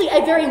previously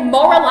a very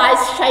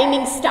moralized,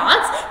 shaming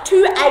stance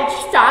two-age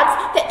stance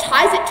that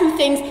ties it to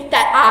things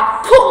that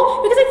are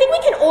cool. Because I think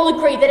we can all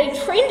agree that a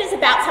trend is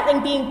about something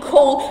being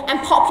cool and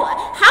popular.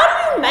 How do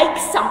you make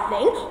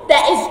something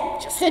that is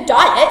just a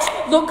diet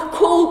look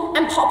cool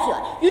and popular?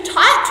 You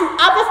tie it to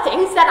other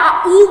things that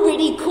are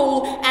already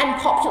cool and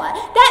popular.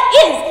 That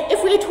is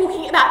if we're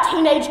talking about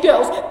teenage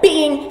girls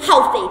being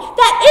healthy.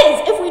 That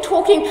is if we're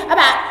talking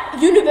about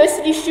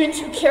university students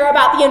who care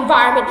about the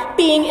environment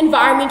being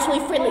environmentally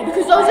friendly,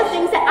 because those are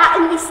things that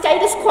are in the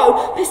status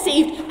quo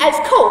perceived as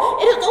cool.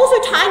 It is also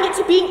tying it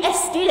to being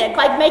aesthetic,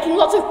 like making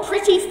lots of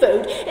pretty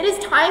food. It is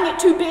tying it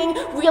to being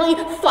really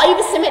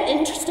flavoursome and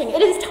interesting.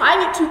 It is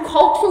tying it to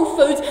cultural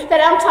foods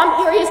that in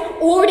some areas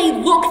already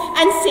look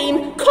and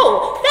seem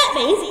cool. That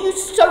means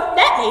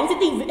that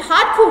the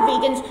hardcore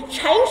vegans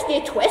changed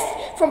their twist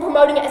from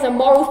promoting it as a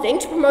moral thing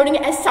to promoting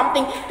it as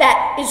something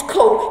that is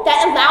cool,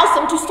 that allows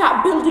them to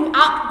start building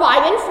up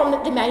buy-in from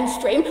the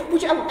mainstream,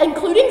 which are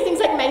including things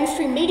like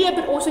mainstream media,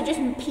 but also just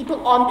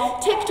people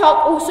on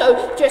TikTok,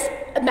 also just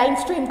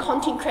mainstream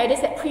content creators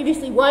that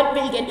previously weren't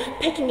vegan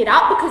picking it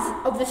up because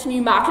of this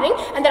new marketing,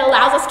 and that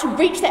allows us to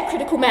reach that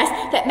critical mass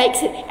that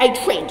makes it a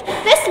trend.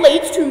 This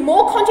leads to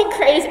more content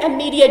creators and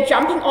media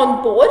jumping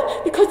on board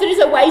because it is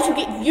a way to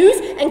get views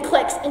and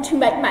clicks and to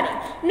make money.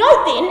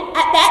 Note then,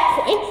 at that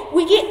point,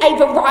 we get a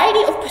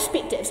variety of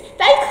perspectives.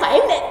 They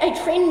claim that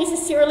a trend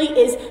necessarily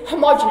is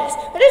homogenous,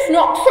 but it's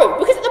not true,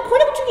 because at the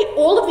point at which you get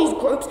all of these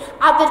groups,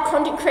 other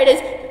content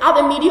creators,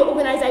 other media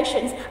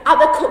organizations,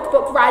 other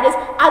cookbook writers,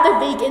 other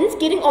vegans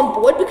getting on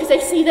board because they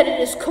see that it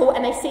is cool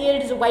and they see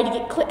it as a way to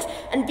get clicks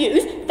and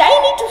views, they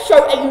need to show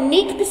a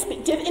unique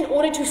perspective in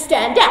order to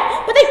stand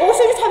out. But they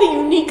also just have a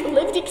unique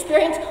lived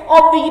experience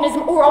of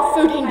veganism or of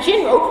food in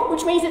general,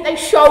 which means that they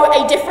show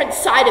a different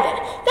side of it.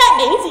 That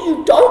means that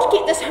you don't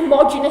get this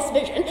homogenous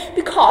vision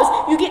because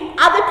you get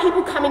other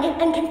people coming in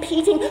and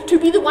competing to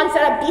be the ones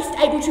that are best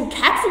able to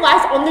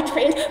capitalize on the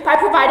trend by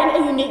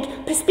providing a unique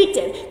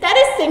perspective. That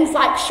is things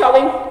like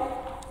showing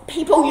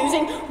people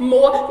using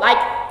more like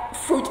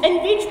fruit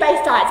and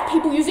veg-based diets,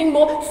 people using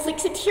more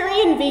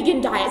flexitarian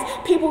vegan diets,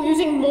 people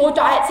using more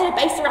diets that are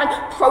based around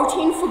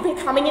protein for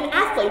becoming an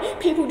athlete,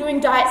 people doing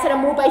diets that are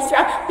more based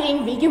around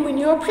being vegan when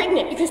you're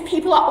pregnant, because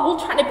people are all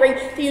trying to bring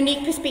the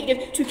unique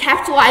perspective to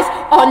capitalize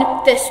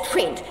on this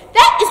trend.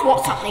 That is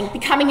what something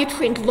becoming a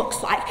trend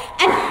looks like.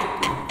 And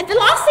the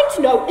last thing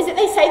to note is that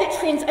they say that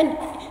trends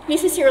are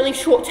necessarily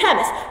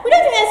short-termist. We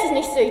don't think this is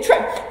necessarily true.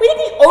 We think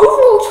the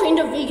overall trend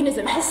of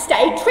veganism has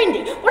stayed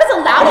trendy. What has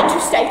allowed it to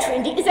stay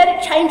trendy is that it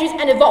changes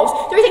and evolves.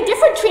 There is a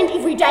different trend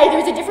every day, there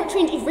is a different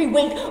trend every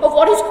week of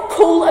what is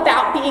cool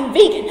about being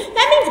vegan.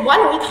 That means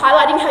one week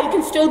highlighting how you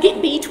can still get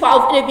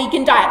B12 in a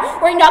vegan diet,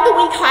 or another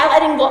week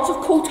highlighting lots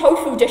of cool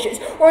tofu dishes,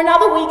 or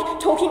another week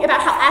talking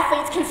about how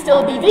athletes can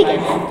still be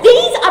vegan.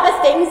 These are the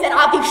things that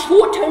are the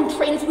short-term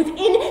trends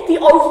within the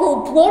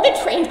overall broader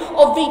trend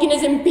of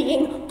veganism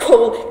being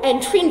cool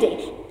and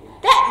trendy.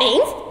 That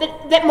means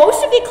that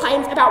most of their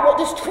claims about what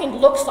this trend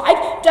looks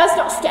like does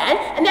not stand,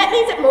 and that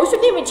means that most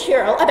of their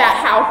material about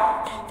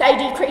how they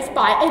decrease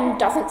buy-in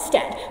doesn't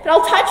stand. But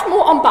I'll touch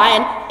more on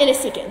buy-in in a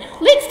second.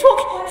 Let's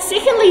talk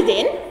secondly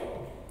then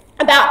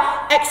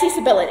about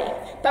accessibility.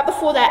 But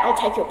before that, I'll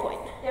take your point.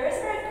 There is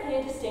a very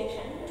clear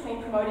distinction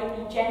between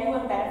promoting the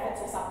genuine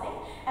benefits of something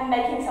and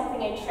making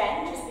something a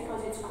trend just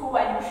because it's cool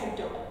and you should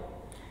do it.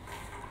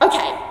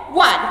 Okay,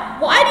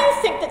 one, why do you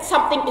think that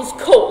something is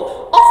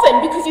cool?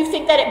 Often because you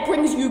think that it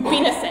brings you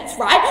benefits,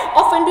 right?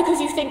 Often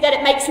because you think that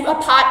it makes you a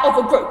part of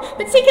a group.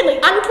 But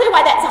secondly, unclear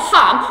why that's a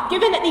harm,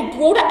 given that the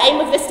broader aim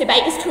of this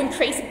debate is to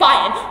increase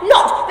buy-in.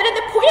 Not that at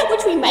the point at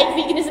which we make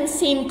veganism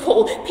seem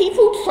cool,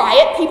 people try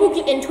it, people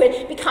get into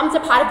it, it becomes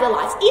a part of their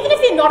lives. Even if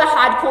they're not a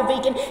hardcore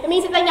vegan, it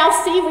means that they now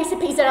see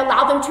recipes that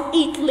allow them to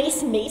eat less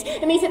meat.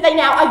 It means that they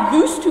now are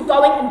used to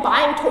going and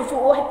buying tofu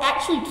or have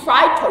actually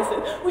tried tofu,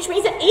 which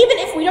means that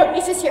even if we don't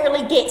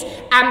necessarily get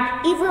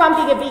everyone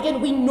being a vegan,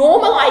 we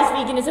normalize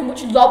veganism,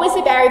 which lowers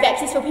the barrier of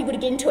access for people to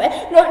get into it.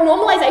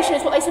 Normalization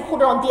is what they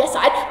supported on their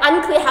side.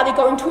 Unclear how they're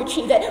going to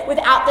achieve it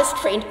without this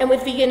trend and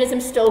with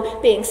veganism still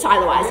being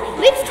siloized.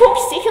 Let's talk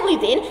secondly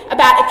then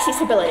about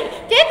accessibility.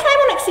 Their claim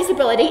on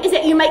accessibility is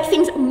that you make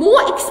things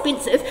more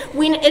expensive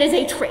when it is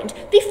a trend.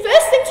 The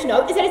first thing to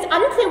note is that it's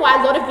unclear why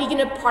a lot of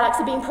vegan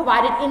products are being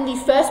provided in the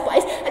first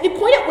place, at the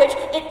point at which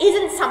it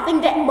isn't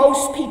something that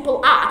most people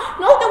are.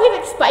 Not that we've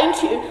explained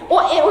to you,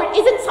 or it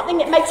isn't something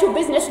that makes your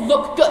business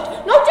look good.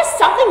 Not just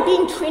something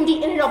being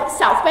trendy in and of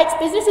itself makes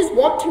businesses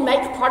want to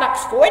make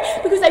products for it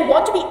because they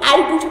want to be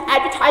able to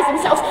advertise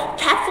themselves,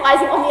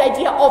 capitalizing on the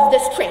idea of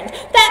this trend.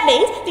 That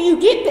means that you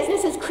get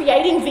businesses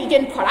creating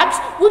vegan products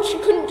which you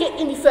couldn't get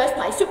in the first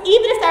place. So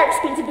even if they're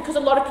expensive because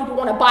a lot of people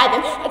want to buy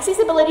them,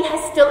 accessibility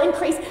has still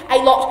increased a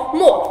lot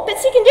more. But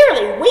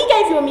secondarily, we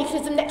gave you a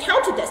mechanism that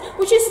countered this,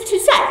 which is to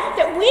say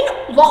that when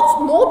lots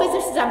more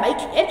businesses are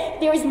making it,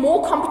 there is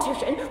more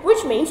competition,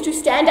 which means to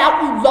stand out,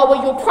 you lower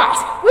your price,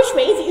 which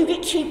means that you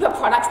get cheaper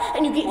products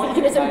and you get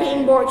veganism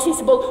being more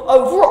accessible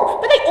overall.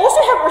 But they also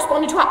haven't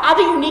responded to our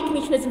other unique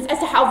mechanisms as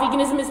to how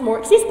veganism is more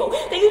accessible.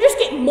 That you just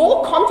get more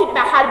more content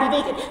about how to be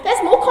vegan.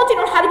 There's more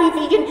content on how to be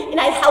vegan in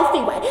a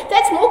healthy way.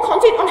 There's more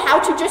content on how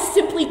to just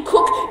simply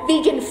cook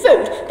vegan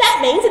food. That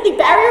means that the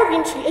barrier of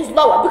entry is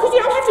lower because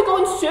you don't have to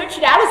go and search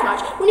it out as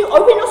much. When you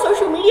open your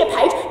social media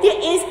page, there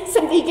is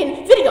some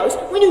vegan videos.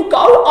 When you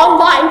go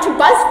online to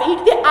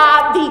BuzzFeed, there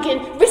are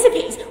vegan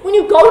recipes. When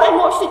you go and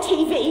watch the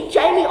TV,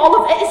 Jamie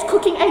Oliver is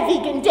cooking a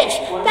vegan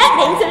dish. That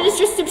means that it is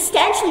just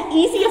substantially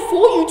easier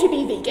for you to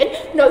be vegan,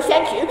 no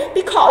thank you,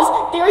 because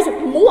there is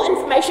more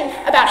information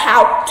about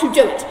how to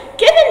do it.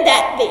 Given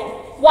that then,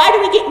 why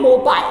do we get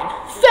more buy-in?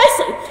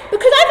 Firstly,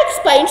 because I've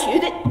explained to you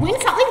that when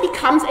something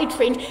becomes a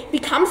trend,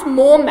 becomes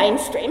more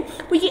mainstream,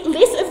 we get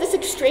less of this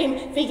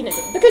extreme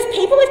veganism. Because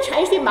people have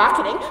changed their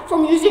marketing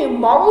from using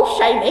moral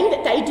shaming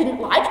that they didn't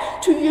like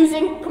to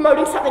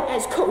promoting something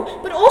as cool.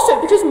 But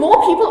also because more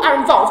people are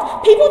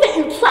involved. People that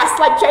you trust,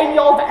 like Jamie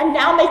Oliver, are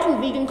now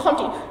making vegan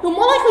content. You're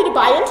more likely to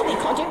buy into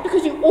their content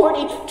because you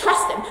already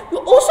trust them.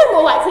 You're also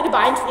more likely to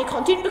buy into their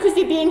content because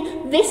they're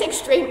being less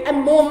extreme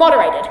and more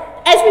moderated,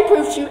 as we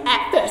proved to you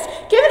at first.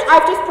 Given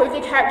I've just proved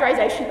the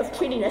characterization of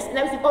trendiness, and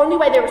that was the only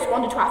way they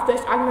responded to our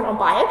first argument on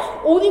buy-in,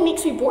 all the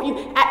mix we brought you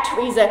at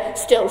Teresa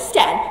still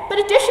stand. But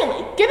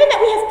additionally, given that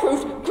we have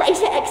proved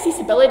greater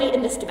accessibility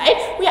in this debate,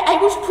 we are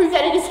able to prove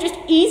that it is just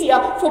easier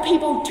for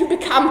people to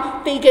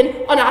become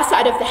vegan on our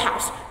side of the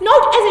house.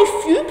 Note as a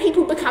few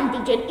people become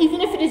vegan, even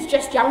if it is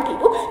just young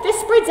people, this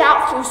spreads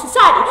out through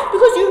society.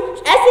 Because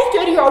you, as a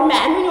 30-year-old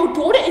man, when your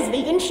daughter is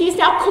vegan, she is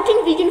now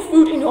cooking vegan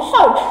food in your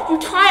home. You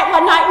try it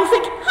one night and you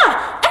think,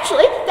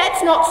 actually,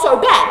 that's not so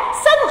bad.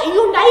 Suddenly,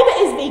 your neighbour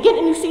is vegan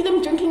and you see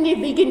them drinking their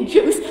vegan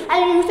juice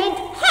and you think,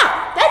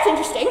 that's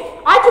interesting.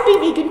 I could be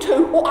vegan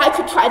too, or I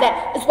could try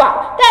that as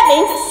well. That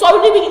means that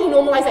slowly we get the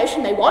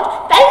normalisation they want.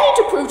 They need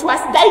to prove to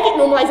us they get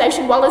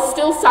normalisation while it's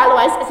still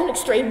siloised as an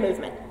extreme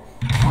movement.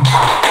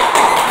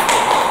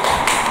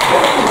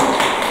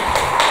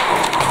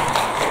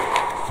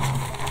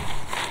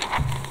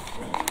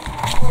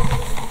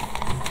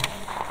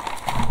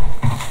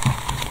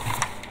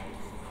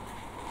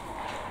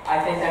 I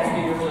think that's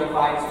beautifully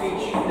fine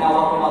speech. Now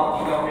welcome up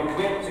the government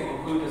whip to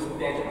conclude the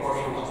substantive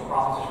portion of this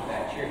proposition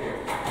that cheer here.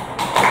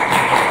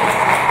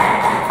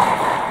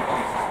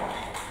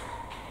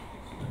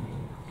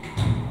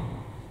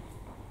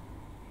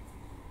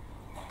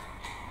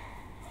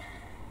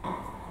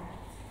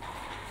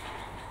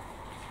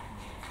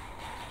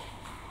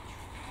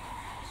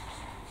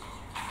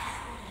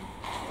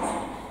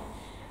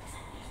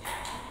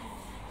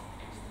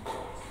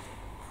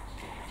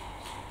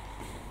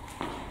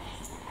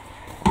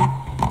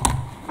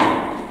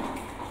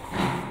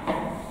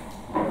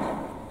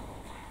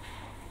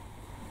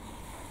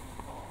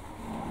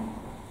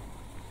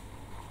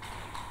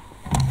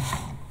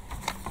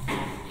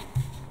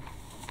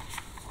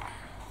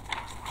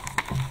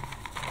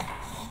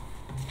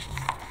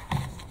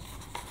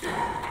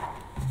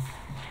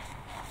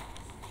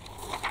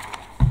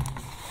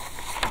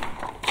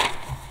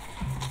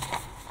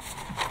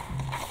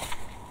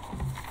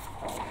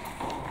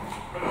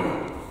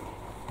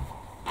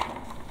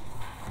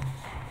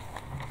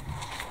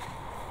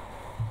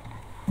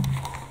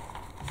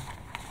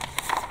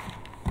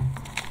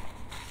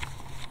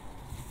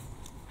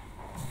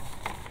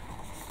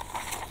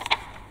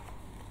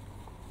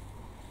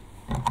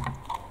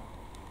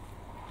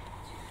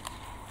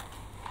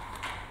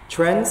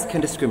 Trends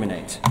can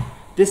discriminate.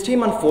 This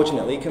team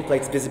unfortunately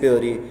conflates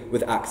visibility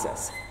with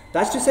access.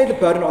 That's to say the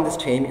burden on this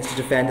team is to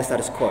defend the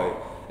status quo.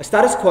 A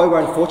status quo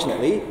where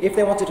unfortunately, if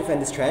they want to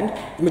defend this trend,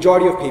 the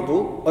majority of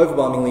people,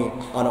 overwhelmingly,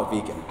 are not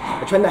vegan.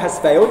 A trend that has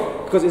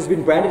failed because it has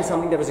been branded as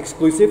something that was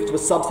exclusive to a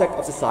subsect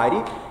of society,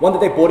 one that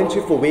they bought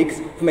into for weeks,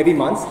 for maybe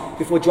months,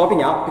 before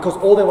dropping out because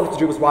all they wanted to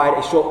do was ride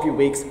a short few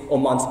weeks or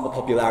months of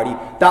popularity.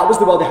 That was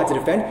the world they had to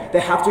defend. They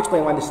have to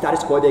explain why in the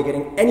status quo they're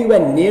getting anywhere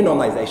near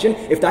normalization.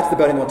 If that's the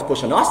burden they want to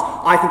push on us,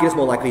 I think it is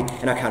more likely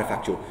and are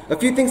counterfactual. A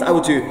few things I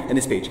will do in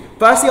this speech.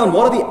 Firstly, on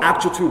what are the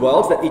actual two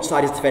worlds that each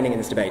side is defending in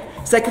this debate.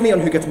 Secondly, on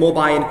who gets more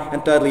buy-in,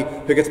 and thirdly,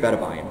 who gets better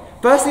buy-in.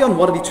 Firstly, on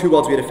what are the two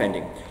worlds we are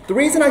defending. The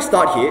reason I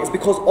start here is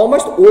because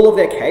almost all of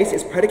their case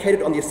is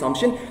predicated on the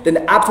assumption that in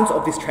the absence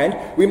of this trend,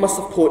 we must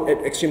support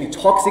an extremely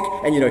toxic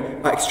and,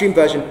 extreme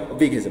version of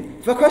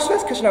veganism. The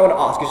first question I want to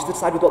ask is just to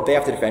decide with what they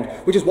have to defend,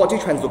 which is what do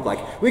trends look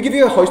like? We give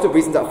you a host of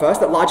reasons at first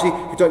that largely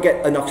don't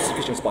get enough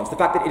sufficient response. The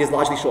fact that it is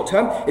largely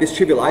short-term, it is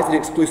trivialized, it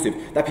is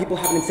exclusive, that people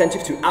have an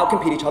incentive to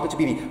outcompete each other to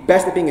be the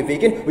best at being a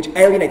vegan, which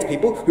alienates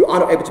people who are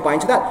not able to buy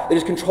into that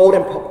is controlled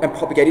and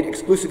propagated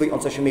exclusively on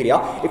social media.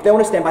 If they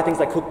want to stand by things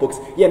like cookbooks,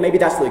 yeah, maybe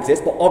that still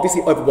exists, but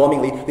obviously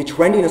overwhelmingly, the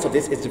trendiness of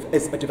this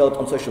is developed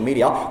on social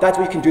media. That's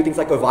where you can do things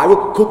like go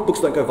viral.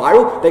 Cookbooks don't go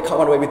viral, they can't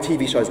run away with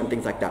TV shows and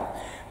things like that.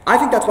 I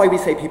think that's why we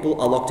say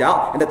people are locked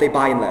out and that they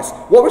buy in less.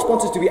 What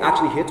responses do we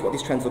actually hear to what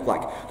these trends look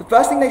like? The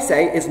first thing they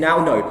say is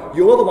now, no,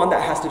 you're the one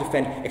that has to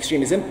defend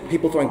extremism,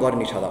 people throwing blood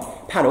on each other.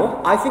 Panel,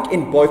 I think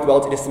in both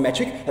worlds it is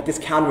symmetric that this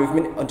counter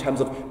movement in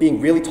terms of being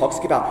really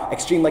toxic about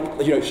extreme, like,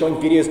 showing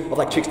videos of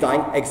like chicks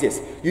dying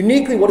exists.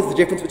 Uniquely, what is the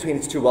difference between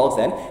these two worlds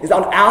then? Is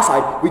that on our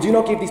side, we do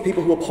not give these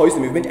people who oppose the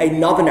movement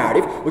another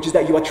narrative, which is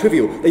that you are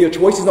trivial, that your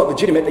choice is not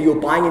legitimate, that you're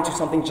buying into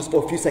something just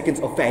for a few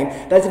seconds of fame.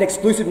 That is an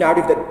exclusive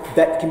narrative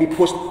that can be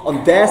pushed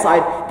on their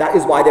side. That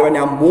is why there are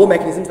now more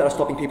mechanisms that are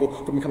stopping people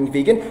from becoming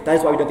vegan. That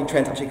is why we don't think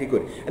trends are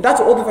particularly good. And that's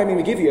all the framing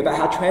we give you about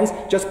how trends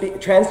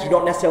do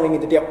not necessarily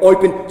mean that they're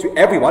open to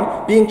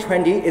everyone. Being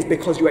trendy is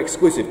because you're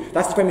exclusive.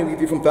 That's the framing we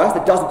give you from first.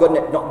 It does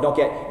not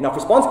get enough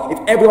response. If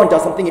everyone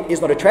does something, it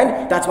is not a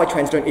trend. That's why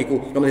trends don't equal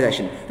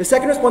normalization. The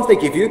second response they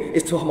give you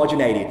is to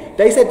homogeneity.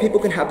 They say people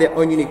can have their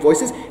own unique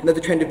voices and that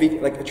the trend of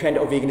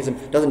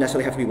veganism doesn't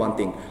necessarily have to be one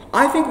thing.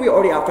 I think we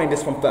already outframed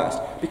this from first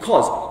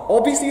because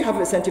obviously you have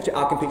an incentive to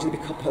outcompete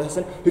the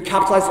person who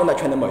capitalizes on that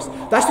trend the most.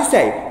 That's to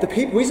say, the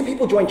reason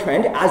people join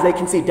trend, as they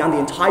can see down the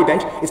entire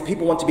bench, is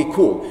people want to be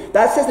cool.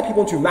 That says that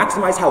people want to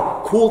maximize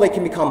how cool they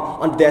can become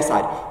on their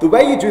side. The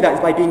way you do that is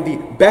by being the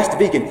best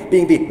vegan,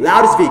 being the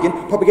loudest vegan,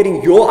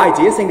 propagating your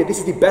idea, saying that this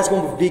is the best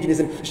form of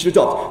veganism you should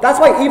adopt. That's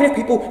why even if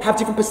people have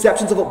different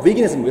perceptions of what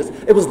veganism is,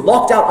 it was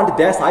locked out under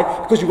their side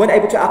because you weren't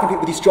able to outcompete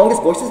with the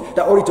strongest voices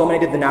that already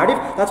dominated the narrative.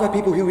 That's why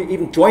people who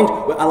even joined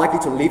are likely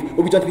to leave,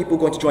 but we don't think people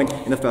are going to join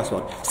in the first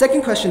world.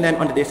 Second question then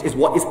under this is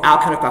what is our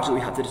counterfactual that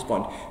we have to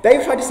respond?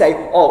 They've tried to say,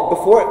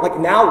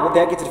 now what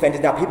that gets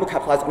defended, now people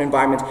capitalize on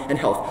environment and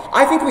health.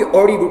 I think we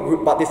already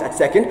rebut this at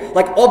second.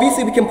 Like,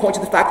 obviously we can point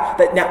to the fact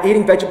that now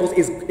eating vegetables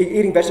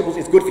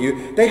is good for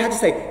you. They had to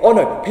say, oh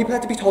no, people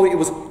had to be told it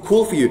was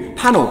cool for you.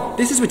 Panel,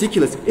 this is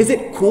ridiculous. Is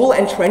it cool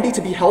and trendy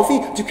to be healthy,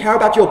 to care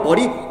about your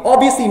body?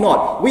 Obviously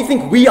not. We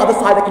think we are the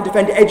side that can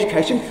defend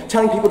education,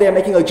 telling people they are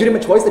making a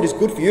legitimate choice that is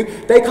good for you.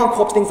 They can't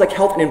co-opt things like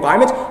health and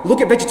environment.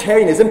 Look at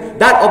vegetarianism.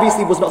 That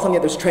obviously was not something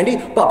that was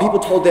trendy, but people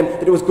told them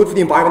that it was good for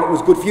the environment, it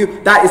was good for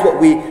you. That is what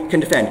we can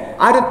defend.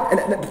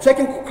 And the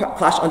second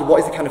clash under what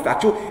is the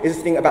counterfactual is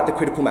this thing about the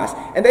critical mass.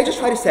 And they just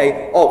try to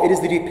say, oh, it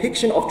is the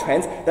depiction of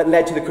trends that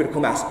led to the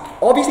critical mass.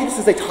 Obviously, this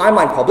is a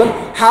timeline problem.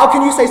 How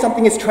can you say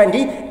something is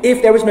trendy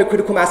if there is no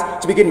critical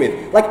mass to begin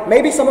with? Like,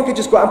 maybe someone could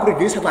just go out and put a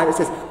news headline that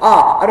says,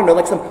 I don't know,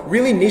 like some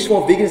really niche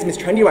form of veganism is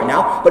trendy right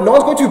now, but no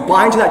one's going to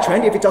buy into that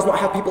trend if it does not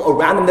have people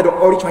around them that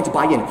are already trying to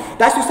buy in.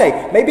 That's to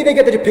say, maybe they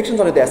get the depictions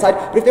onto their side,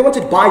 but if they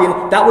wanted to buy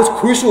in, that was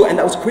crucial and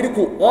that was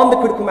critical on the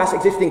critical mass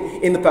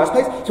existing in the first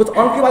place. So it's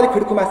unclear why the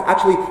critical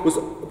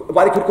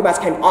mass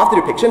came after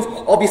depictions.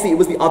 Obviously, it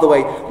was the other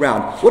way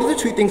around. What are the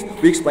two things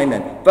we explain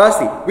then?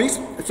 Firstly,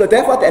 so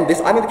therefore at the end of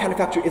this, I think the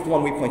counterfactual is the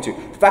one we point to.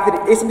 The fact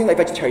that it is something like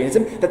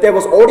vegetarianism, that there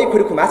was already a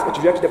critical mass, a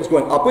trajectory that was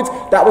going upwards,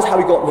 that was how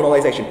we got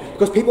normalization,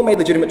 because people made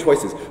legitimate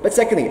choices. But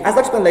secondly, as I'll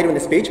explain later in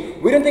the speech,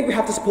 we don't think we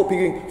have to support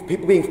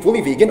people being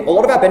fully vegan. A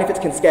lot of our benefits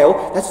can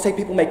scale. That's to say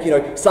people make,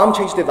 some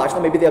change to their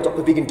lifestyle. Maybe they adopt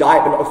a vegan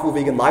diet, but not a full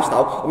vegan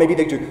lifestyle, or maybe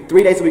they do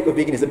 3 days a week of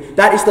veganism.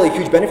 That is still a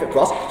huge benefit for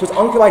us. So it's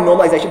unclear why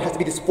normalization has to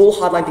be this full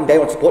hardline thing they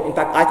want to support. In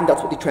fact, I think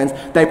that's what the trends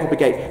they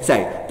propagate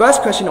say.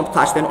 First question on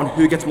clash then on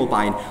who gets more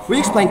buy-in. We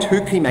explain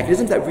two key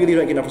mechanisms that really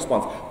don't get enough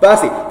response.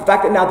 Firstly, the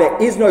fact that now there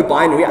is no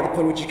binary at the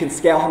point in which you can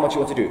scale how much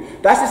you want to do.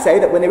 That's to say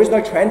that when there is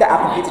no trend that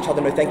outcompetes each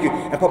other, no thank you,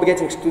 and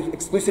propagates an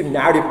exclusive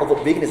narrative of what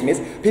veganism is,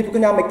 people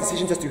can now make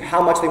decisions as to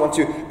how much they want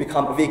to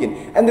become a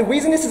vegan. And the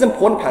reason this is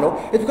important, panel,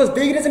 is because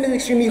veganism is an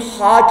extremely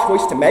hard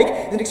choice to make.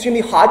 It's an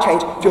extremely hard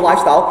change to your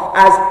lifestyle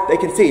as they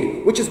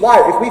concede. Which is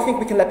why if we think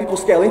we can let people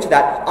scale into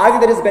that, I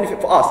think that is a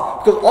benefit for us.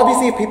 Because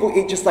obviously if people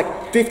eat just like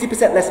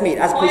 50% less meat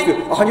as opposed to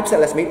 100%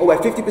 less meat, or wear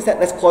 50%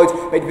 less clothes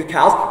made with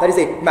cows, that is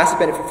a massive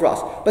benefit for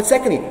us. But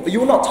secondly, that you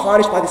will not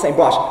tarnish by the same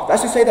brush.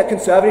 That's to say that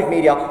conservative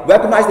media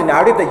weaponize the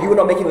narrative that you were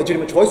not making a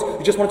legitimate choice,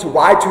 you just wanted to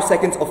ride 2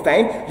 seconds of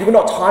fame. You were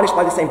not tarnished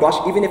by the same brush,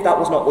 even if that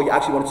was not what you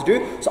actually wanted to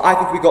do. So I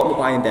think we got more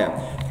buy-in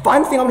there.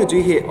 Final thing I'm going to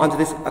do here under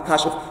this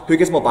clash of who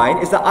gets more buy-in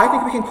is that I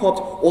think we can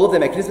co-opt all of the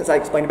mechanisms I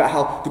explained about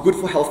how the good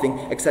for health thing,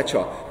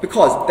 etc.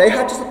 Because they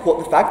had to support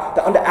the fact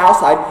that under our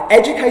side,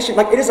 education,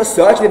 like it is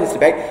asserted in this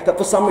debate that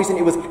for some reason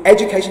it was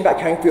education about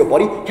caring for your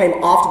body came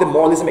after the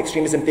moralism,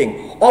 extremism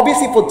thing.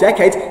 Obviously for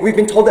decades, we've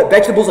been told that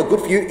vegetables are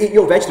good for you, eat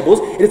your vegetables.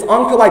 It is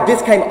unclear why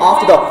this came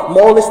after the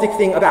moralistic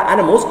thing about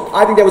animals.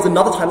 I think there was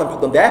another timeline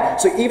problem there.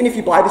 So even if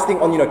you buy this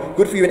thing on,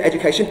 good for you in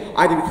education,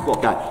 I think we can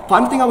co-opt that.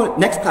 Final thing I want to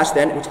next clash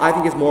then, which I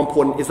think is more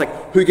important, is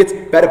like who gets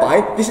better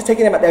buy-in. This is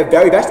taking them at their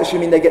very best,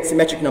 assuming they get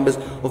symmetric numbers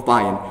of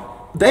buy-in.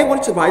 They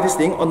wanted to ride this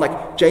thing on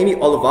like Jamie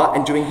Oliver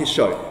and doing his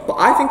show. But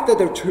I think that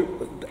there are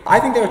two, I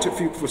think there are two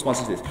few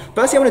responses to this.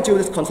 Firstly, I want to deal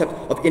with this concept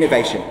of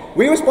innovation.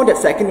 We responded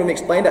second when we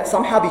explained that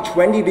somehow the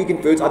trendy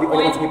vegan foods are the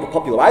only ones that people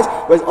popularize,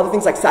 whereas other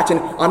things like Saturn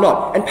are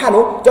not. And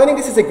panel, don't think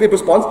this is a good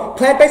response.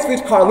 Plant-based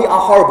foods currently are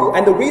horrible,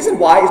 and the reason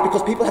why is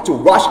because people had to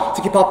rush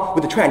to keep up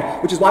with the trend,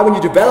 which is why when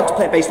you developed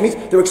plant-based meats,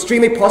 they were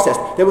extremely processed.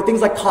 There were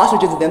things like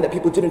carcinogens in them that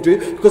people didn't do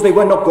because they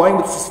were not growing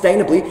with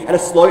sustainably at a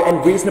slow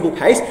and reasonable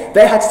pace.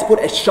 They had to support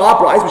a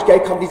sharp rise, which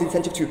gave companies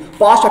incentive to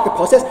fast-track the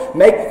process,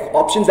 make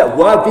options that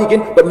were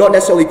vegan but not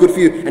necessarily good for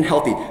you and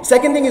healthy.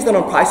 Second thing is then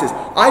on prices.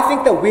 I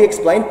think that we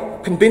explain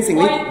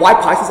convincingly why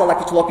prices are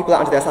likely to lock people out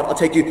onto their side. I'll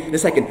take you in a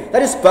second.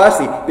 That is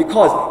firstly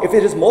because if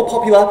it is more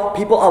popular,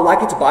 people are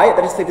likely to buy it.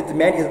 That is to say the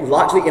demand is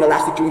largely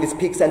inelastic during this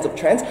peak sense of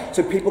trends,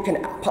 so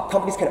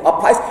companies can up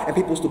price and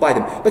people still buy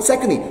them. But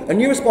secondly, a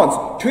new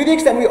response. To the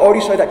extent we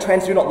already show that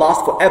trends do not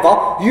last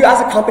forever, you as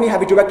a company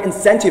have a direct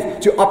incentive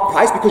to up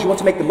price because you want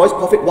to make the most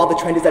profit while the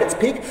trend is at its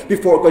peak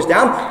before it goes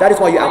down. That is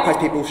why you outprice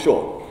people,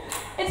 sure.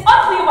 It's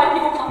unclear why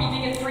people can't be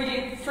vegan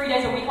 3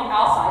 days a week on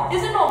our side.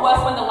 Is it not worse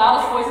when the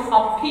loudest voices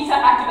are PETA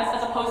activists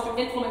as opposed to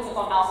influencers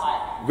on our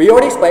side? We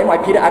already explained why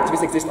PETA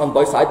activists exist on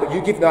both sides, but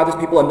you give now those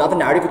people another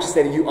narrative which is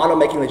saying that you are not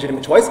making a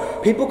legitimate choice.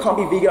 People can't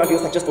be vegan on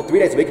feels like just for 3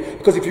 days a week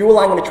because if you're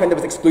relying on a trend that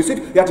was exclusive,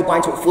 you have to buy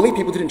into it fully.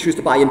 People didn't choose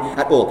to buy in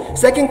at all.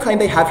 Second claim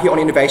they have here on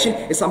innovation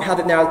is somehow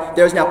that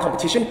there is now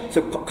competition,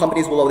 so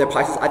companies will lower their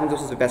prices. I think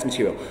this is the best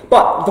material.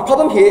 But the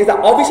problem here is that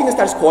obviously in the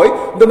status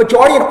quo, the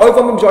majority and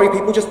overwhelming majority of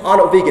people just are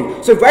not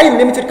vegan. So very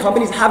limited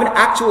companies have an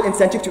actual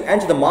incentive to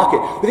enter the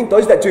market. We think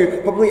those that do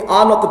probably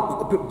are not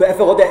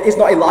therefore there is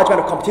not a large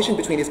amount of competition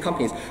between these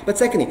companies. But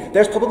secondly,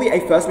 there's probably a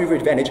first mover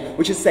advantage,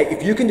 which is to say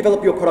if you can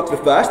develop your product the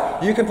first,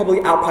 you can probably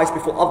outprice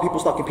before other people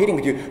start competing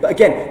with you. But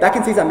again, that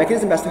can seize our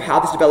mechanism as to how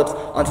this develops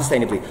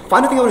unsustainably.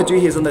 Final thing I want to do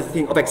here is on the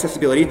thing of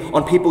accessibility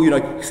on people,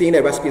 seeing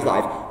their recipes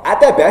live. At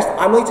their best,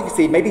 I'm willing to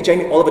concede maybe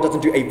Jamie Oliver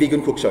doesn't do a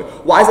vegan cook show.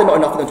 Why is there not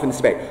enough of them to win this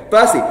debate?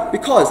 Firstly,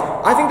 because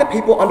I think that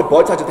people under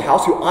both sides of the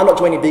house who are not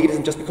joining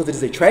veganism just because it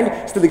is a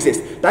trend still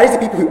exist. That is the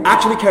people who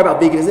actually care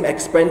about veganism and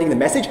expanding the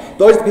message.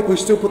 Those are the people who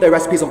still put their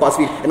recipes on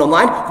BuzzFeed and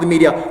online for the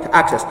media to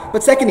access.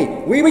 But secondly,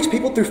 we reach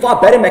people through far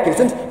better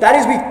mechanisms. That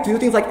is, we do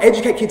things like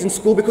educate kids in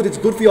school because it's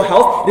good for your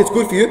health, it's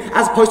good for you,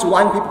 as opposed to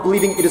relying on people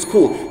believing it is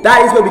cool.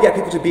 That is where we get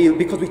people to be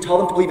because we tell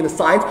them to believe in the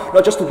science,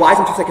 not just to rise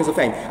in 2 seconds of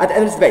fame. At the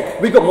end of this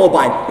debate, we got more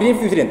buy-in, but even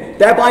if we didn't,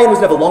 their buy-in was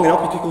never long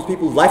enough because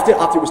people left it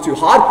after it was too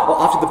hard or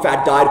after the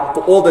fad died.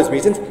 For all those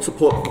reasons,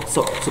 support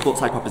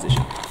side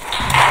proposition.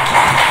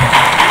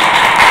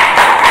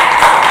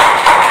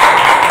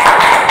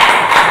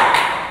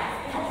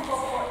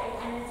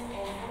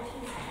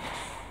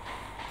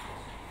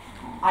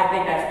 I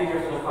think that's bigger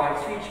for the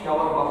fine speech. Now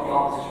what about the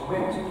opposition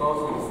whip to close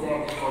the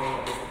stand portion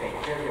of this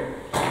debate? Here, here.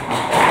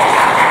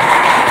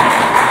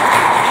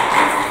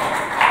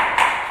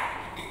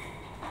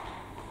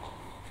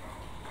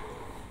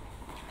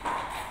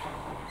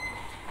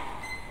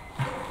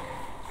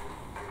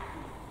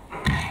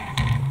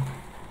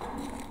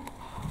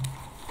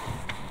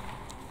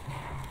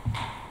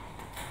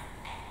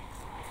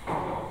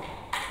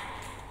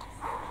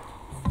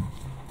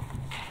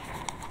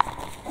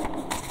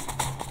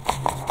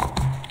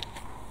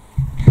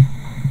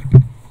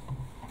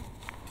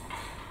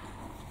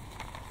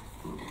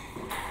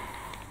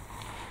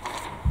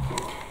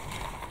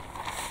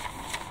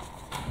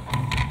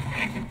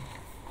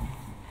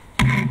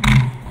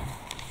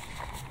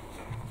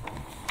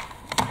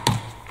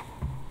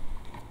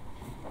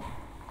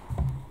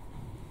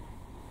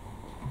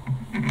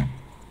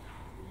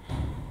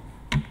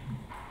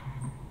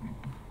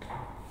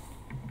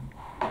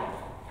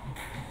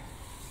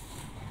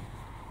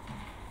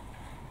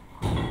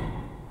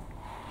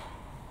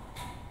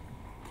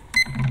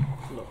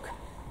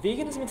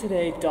 Veganism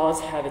today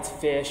does have its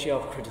fair share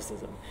of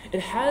criticism. It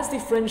has the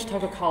fringe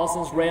Tucker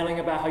Carlsons railing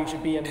about how you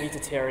should be a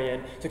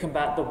meatitarian to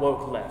combat the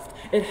woke left.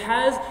 It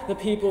has the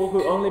people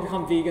who only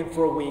become vegan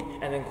for a week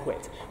and then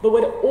quit. But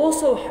what it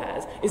also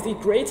has is the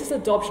greatest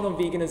adoption of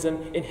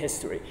veganism in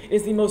history. It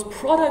is the most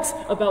products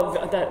about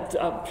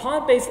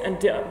plant-based and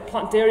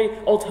plant dairy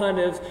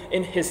alternatives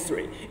in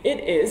history.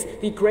 It is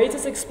the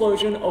greatest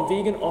explosion of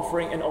vegan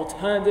offering and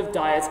alternative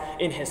diets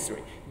in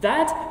history.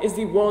 That is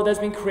the world that's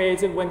been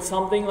created when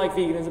something like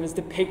veganism is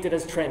depicted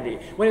as trendy,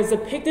 when it's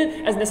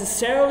depicted as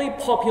necessarily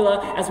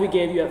popular as we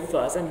gave you at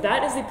first, and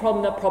that is the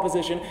problem that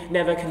proposition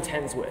never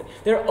contends with.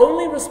 There are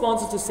only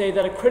responses to say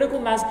that a critical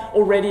mass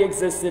already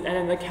existed and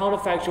in the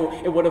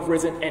counterfactual it would have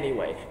risen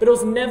anyway. But it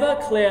was never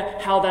clear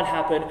how that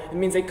happened. It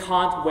means they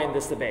can't win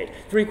this debate.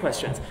 3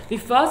 questions. The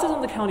first is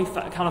on the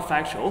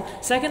counterfactual,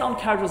 second on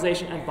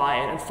characterization and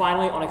buy-in, and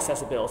finally on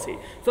accessibility.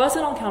 First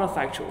on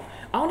counterfactual.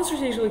 I want to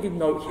strategically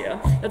note here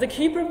that the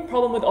key favorite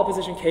problem with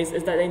opposition case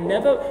is that they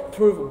never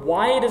prove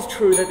why it is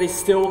true that they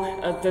still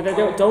that they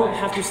don't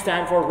have to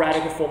stand for a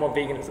radical form of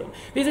veganism.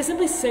 Because they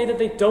simply say that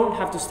they don't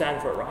have to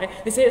stand for it, right?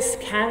 They say it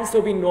can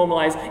still be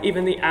normalized even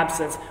in the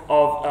absence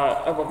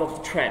of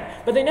the trend.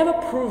 But they never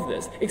prove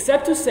this,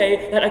 except to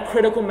say that a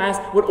critical mass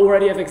would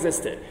already have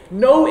existed.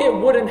 No, it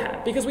wouldn't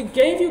have, because we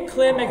gave you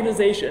clear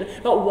mechanization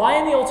about why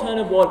in the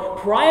alternative world,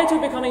 prior to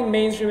becoming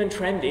mainstream and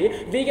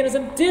trendy,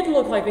 veganism did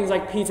look like things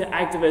like PETA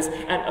activists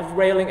and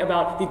railing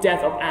about the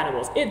death of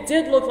animals. It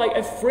did look like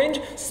a fringe,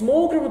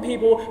 small group of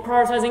people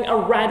prioritizing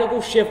a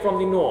radical shift from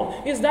the norm.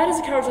 Because that is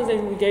the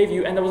characterization we gave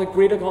you, and that was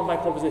agreed upon by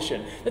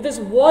proposition. That this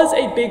was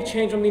a big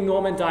change from the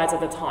norm and diets at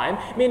the time,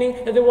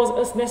 meaning that there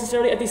was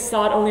necessarily at the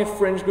start only a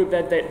fringe group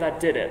that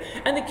did it.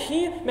 And the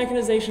key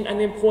mechanization and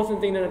the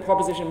important thing that the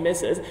proposition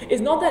misses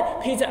is not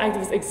that PETA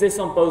activists exist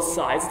on both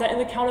sides, it's that in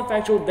the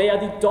counterfactual they are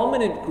the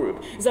dominant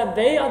group. It's that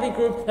they are the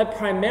group that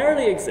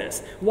primarily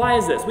exists. Why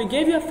is this? We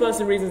gave you at first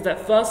the reasons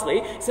that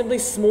firstly, simply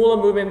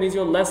smaller movement means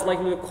you're less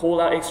likely to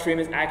call out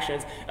extremist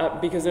actions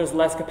because there's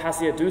less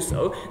capacity to do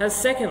so. And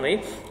secondly,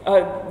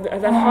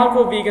 that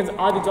hardcore vegans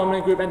are the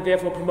dominant group and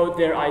therefore promote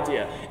their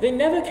idea. They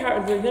never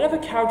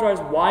characterize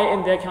why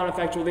in their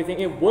counterfactual they think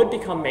it would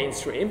become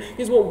mainstream,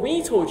 because what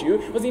we told you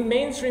was the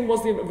mainstream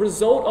was the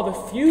result of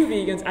a few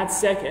vegans at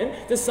second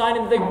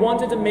deciding that they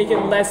wanted to make it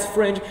less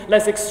fringe,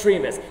 less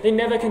extremist. They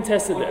never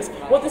contested this.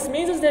 What this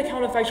means is their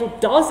counterfactual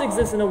does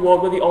exist in a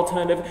world where the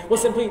alternative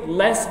was simply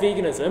less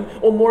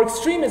veganism or more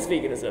extremist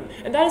veganism.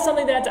 And that is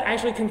something they had to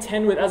actually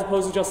contend with, as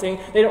opposed to just saying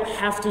they don't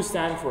have to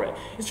stand for it.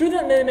 It's true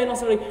that they may not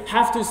necessarily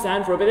have to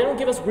stand for it, but they don't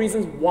give us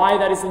reasons why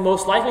that is the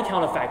most likely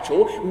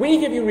counterfactual. We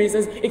give you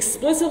reasons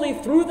explicitly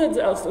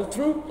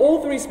through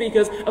all three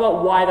speakers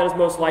about why that is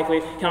most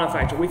likely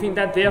counterfactual. We think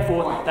that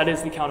therefore that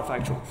is the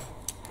counterfactual.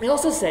 We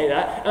also say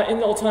that in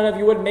the alternative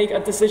you would make a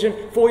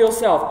decision for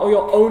yourself or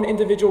your own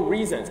individual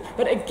reasons.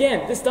 But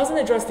again, this doesn't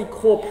address the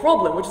core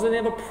problem, which is they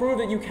never prove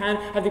that you can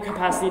have the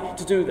capacity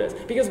to do this.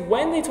 Because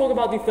when they talk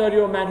about the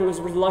 30-year-old man who is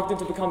reluctant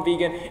to become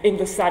vegan in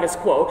the status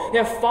quo, they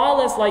are far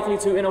less likely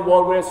to in a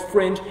world where it's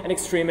fringe and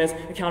extremist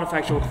and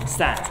counterfactual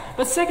stands.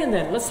 But second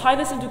then, let's tie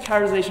this into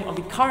characterization of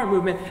the current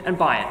movement and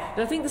buy-in.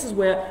 And I think this is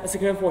where a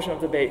significant portion of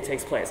the debate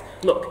takes place.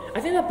 Look, I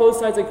think that both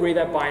sides agree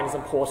that buy-in is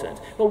important.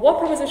 But what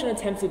proposition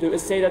attempts to do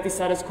is say that the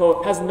status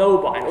quo has no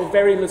buy-in or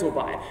very little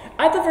buy-in.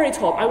 At the very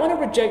top, I want to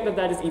reject that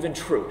that is even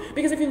true.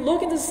 Because if you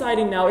look into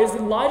society now, it is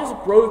the largest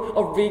growth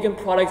of vegan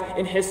products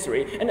in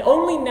history. And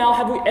only now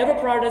have we ever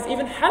prioritized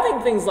even having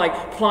things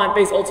like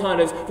plant-based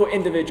alternatives for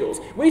individuals.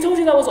 We told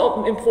you that was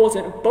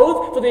important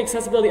both for the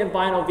accessibility and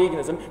buy-in of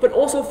veganism, but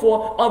also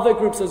for other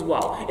groups as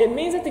well. It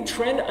means that the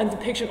trend and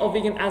depiction of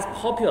vegan as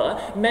popular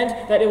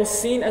meant that it was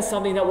seen as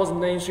something that was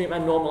mainstream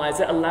and normalized,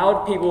 that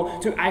allowed people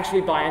to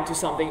actually buy into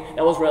something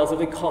that was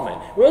relatively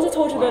common. We also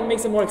told you that it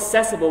makes it more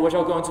accessible, which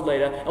I'll go into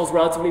later, and was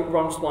relatively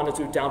responded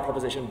to down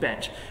proposition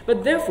bench.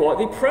 But therefore,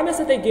 the premise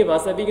that they give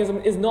us that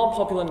veganism is not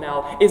popular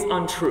now is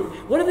untrue.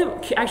 What are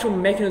the actual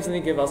mechanisms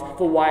they give us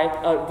for why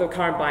the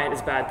current buy-in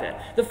is bad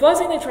then? The first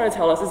thing they try to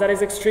tell us is that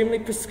it's extremely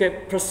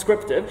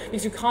prescriptive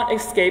because you can't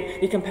escape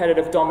the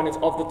competitive dominance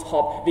of the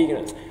top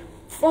veganers.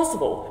 First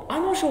of all,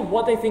 I'm not sure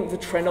what they think the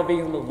trend of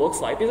veganism looks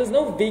like, because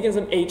there's no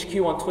veganism HQ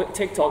on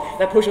TikTok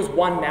that pushes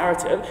one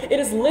narrative. It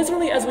is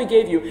literally, as we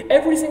gave you,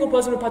 every single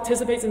person who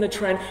participates in the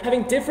trend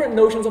having different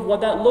notions of what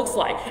that looks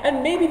like.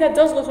 And maybe that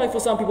does look like for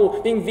some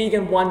people being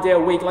vegan one day a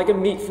week, like a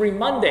meat-free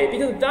Monday,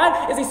 because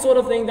that is the sort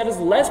of thing that is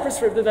less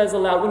prescriptive that is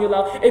allowed when you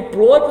allow a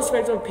broad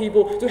perspective of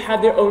people to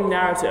have their own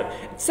narrative.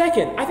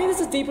 Second, I think this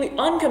is deeply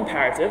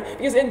uncomparative,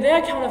 because in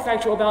their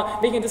counterfactual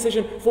about making a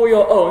decision for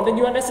your own, then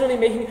you are necessarily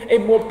making a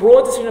more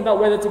broad decision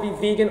about whether to be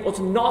vegan or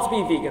to not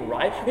be vegan,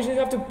 right? Which means you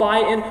have to buy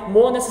in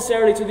more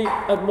necessarily to the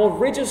more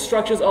rigid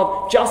structures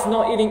of just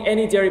not eating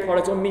any dairy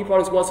products or meat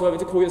products whatsoever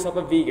to call yourself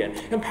a vegan.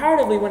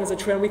 Comparatively, when it's a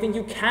trend, we think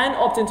you can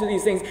opt into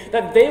these things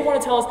that they want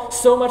to tell us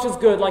so much is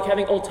good, like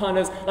having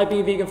alternatives, like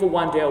being vegan for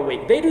one day a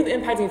week. They do the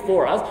impacting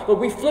for us, but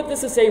we flip this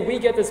to say we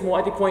get this more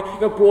at the point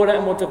of a broader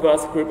and more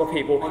diverse group of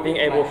people being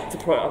able to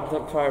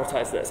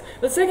prioritize this.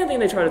 The second thing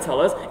they try to tell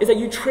us is that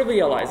you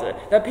trivialize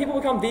it, that people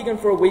become vegan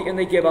for a week and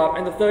they give up,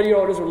 and the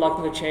 30-year-old is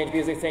reluctant to change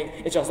because they think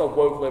it's just a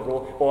woke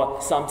liberal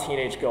or some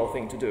teenage girl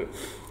thing to do.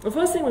 The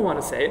first thing we want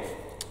to say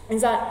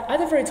is that at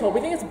the very top,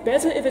 we think it's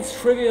better if it's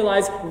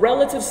trivialized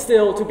relative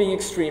still to being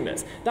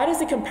extremist. That is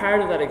the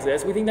comparative that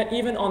exists. We think that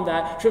even on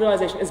that,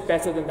 trivialization is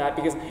better than that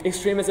because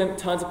extremism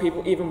turns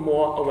people even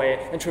more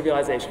away than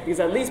trivialization, because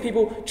at least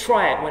people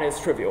try it when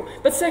it's trivial.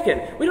 But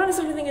second, we don't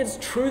necessarily think it's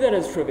true that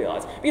it's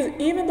trivialized, because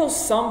even though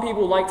some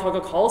people like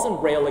Tucker Carlson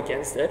rail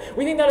against it,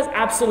 we think that is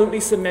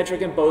absolutely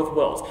symmetric in both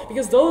worlds,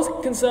 because those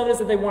conservatives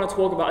that they want to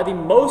talk about are the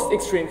most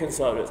extreme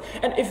conservatives.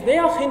 And if they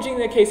are hinging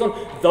their case on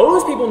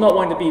those people not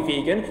wanting to be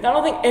vegan, then I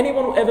don't think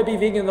anyone will ever be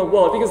vegan in the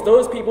world, because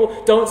those people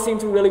don't seem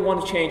to really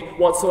want to change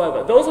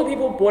whatsoever. Those are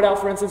people brought out,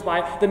 for instance, by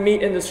the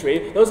meat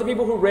industry. Those are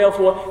people who rail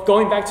for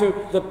going back to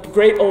the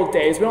great old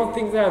days. We don't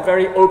think they are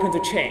very open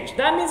to change.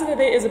 That means the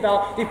debate is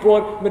about the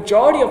broad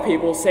majority of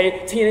people,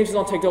 say teenagers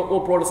on TikTok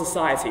or broader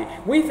society.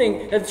 We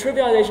think that the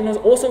trivialization has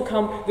also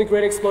come the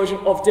great explosion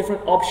of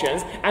different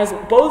options. As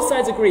both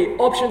sides agree,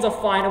 options are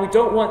fine, and we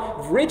don't want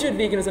rigid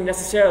veganism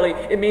necessarily.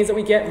 It means that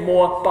we get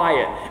more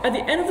buy-in. At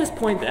the end of this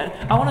point then,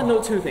 I want to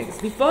note two things.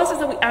 The first is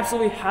that we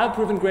absolutely have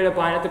proven greater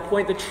buy-in at the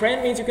point the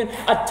trend means you can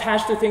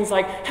attach to things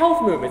like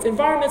health movements,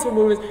 environmental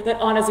movements that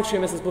aren't as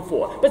extremist as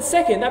before. But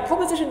second, that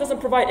proposition doesn't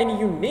provide any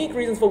unique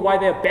reasons for why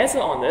they're better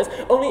on this,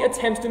 only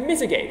attempts to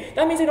mitigate.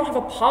 That means they don't have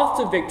a path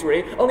to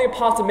victory, only a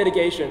path to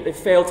mitigation. They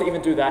fail to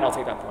even do that. I'll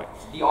take that point.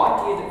 The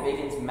idea that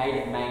vegans made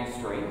it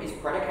mainstream is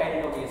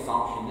predicated on the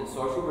assumption that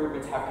social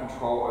movements have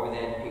control over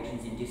their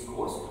depictions in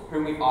discourse,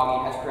 whom we've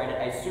argued has created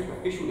a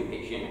superficial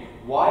depiction.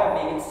 Why are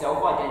vegans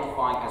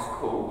self-identifying as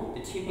cool,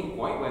 the tipping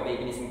point where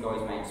veganism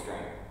goes mainstream?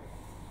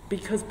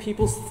 Because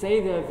people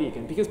say they're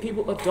vegan, because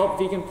people adopt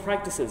vegan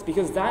practices,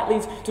 because that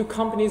leads to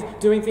companies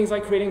doing things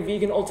like creating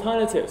vegan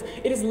alternatives.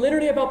 It is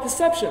literally about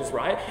perceptions,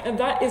 right? And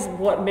that is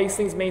what makes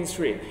things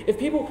mainstream. If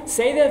people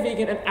say they're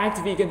vegan and act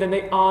vegan, then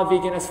they are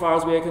vegan as far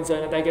as we are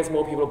concerned, and that gets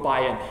more people to buy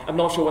in. I'm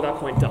not sure what that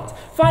point does.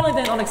 Finally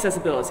then, on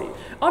accessibility.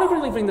 I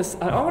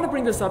want to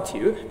bring this up to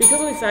you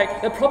because of the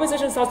fact that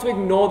proposition starts to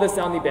ignore this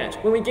down the bench.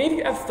 When we gave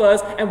you at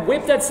first and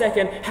whipped at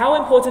second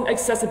how important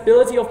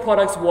accessibility of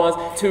products was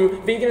to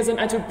veganism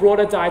and to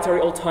broader dietary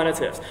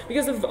alternatives.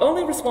 Because the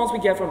only response we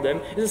get from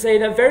them is to say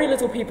that very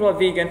little people are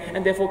vegan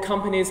and therefore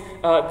companies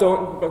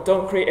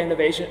don't create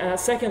innovation, and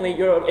secondly,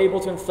 you're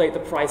able to inflate the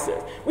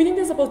prices. We think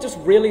these are both just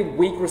really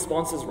weak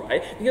responses,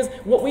 right? Because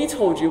what we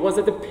told you was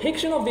that the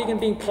depiction of vegan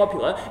being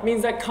popular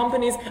means that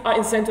companies are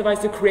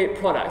incentivized to create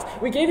products.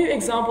 We gave you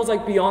examples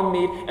like Beyond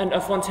Meat and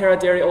Fonterra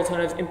dairy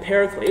alternatives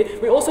empirically.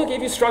 We also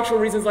gave you structural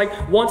reasons like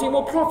wanting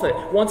more profit,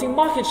 wanting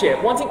market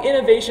share, wanting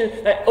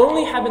innovation that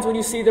only happens when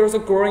you see there is a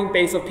growing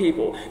base of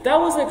people. That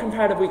was the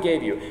comparative we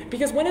gave you.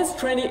 Because when it's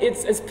trendy,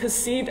 it's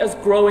perceived as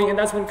growing, and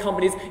that's when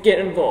companies get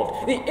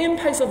involved. The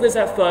impacts of this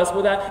at first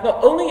were that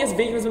not only is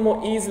veganism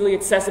more easily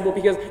accessible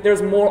because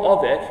there's more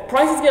of it,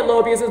 prices get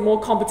lower because there's more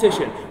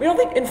competition. We don't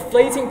think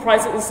inflating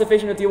prices is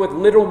sufficient to deal with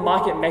literal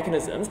market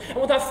mechanisms, and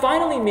what that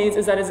finally means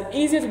is that it's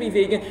easier to be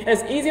vegan, and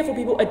it's easier for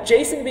people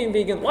adjacent to being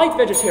vegan, like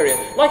vegetarian,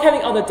 like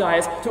having other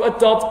diets, to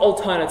adopt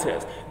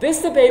alternatives.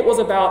 This debate was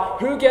about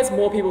who gets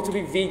more people to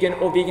be vegan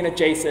or vegan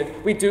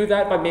adjacent. We do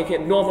that by making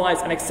it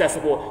normalized and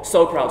accessible.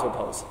 So proud to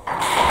oppose. I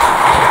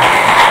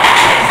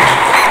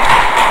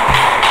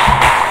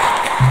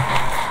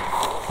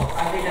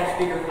think that's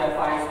speaker for that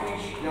final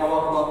speech. Now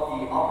welcome up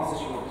the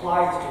opposition reply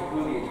to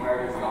conclude the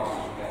entirety of the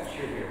opposition bench.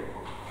 Here, here.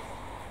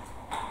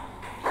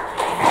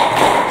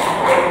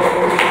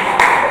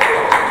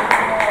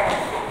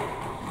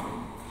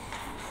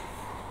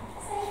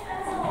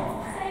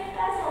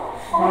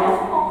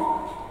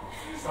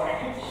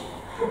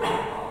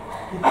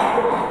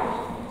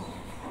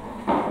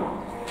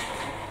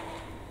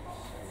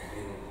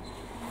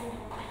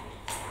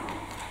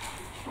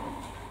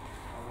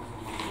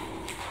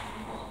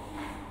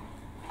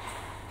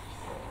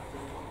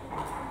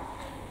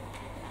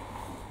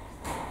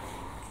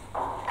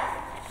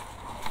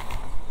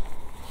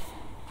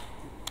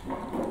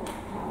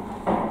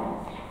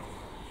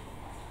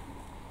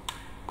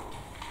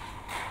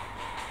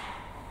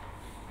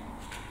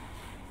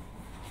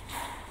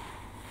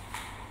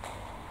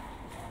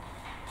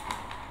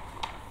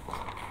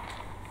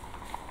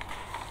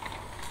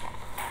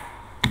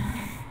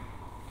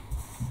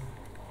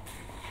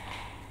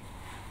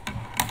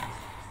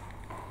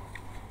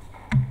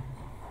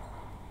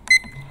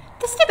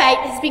 This debate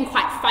has been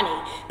quite funny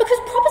because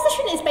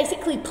proposition is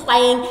basically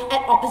playing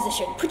at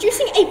opposition,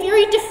 producing a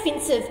very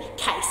defensive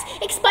case,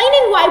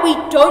 explaining why we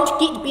don't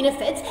get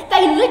benefits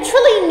they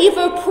literally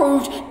never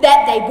proved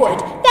that they would.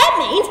 That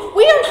means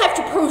we don't have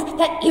to prove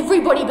that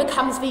everybody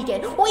becomes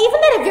vegan, or even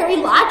that a very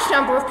large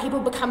number of people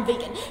become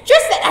vegan,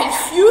 just that a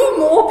few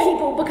more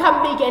people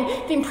become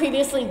vegan than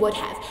previously would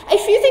have. A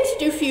few things to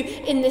do for you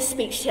in this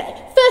speech today.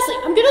 Firstly,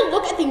 I'm going to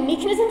look at the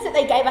mechanisms that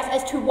they gave us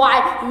as to why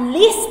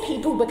less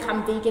people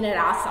become vegan at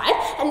our side,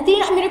 and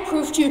then I'm going to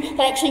prove to you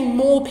that actually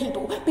more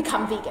people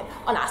become vegan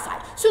on our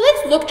side. So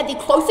let's look at the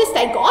closest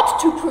they got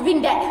to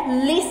proving that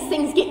less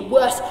things get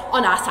worse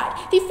on our side.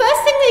 The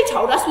first thing they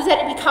told us was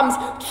that it becomes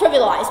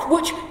trivialized,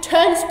 which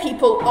turns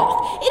people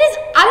off. It is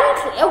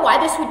unclear why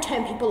this would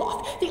turn people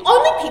off. The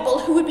only people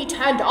who would be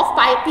turned off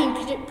by it being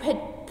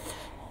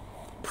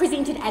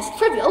presented as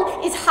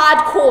trivial is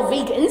hardcore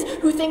vegans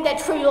who think that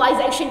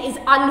trivialization is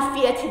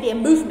unfair to their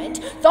movement.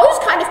 Those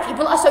kind of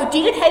people are so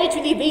dedicated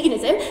to their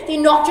veganism,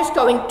 they're not just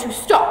going to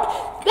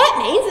stop. That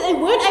means that they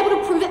weren't able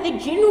to prove that the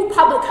general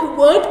public who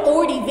weren't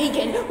already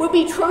vegan would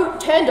be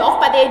turned off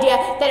by the idea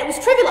that it was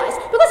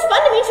trivialized. Because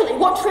fundamentally,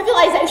 what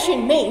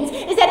trivialization means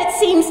is that it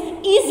seems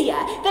easier,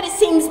 that it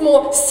seems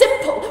more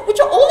simple, which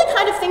are all the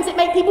kind of things that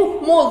make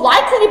people more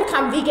likely to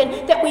become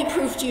vegan that we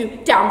prove to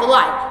you down the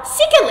line.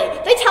 Secondly,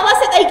 they tell us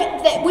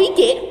that we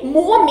get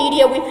more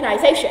media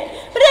weaponization,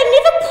 but they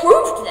never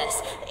proved this.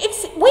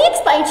 We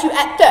explained to you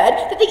at third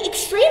that the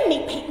extreme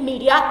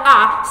media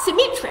are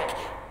symmetric.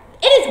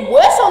 It is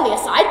worse on their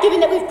side,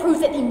 given that we've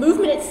proved that the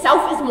movement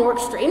itself is more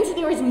extreme, so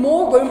there is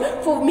more room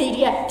for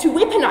media to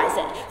weaponize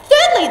it.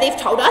 Thirdly, they've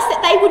told us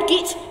that they would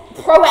get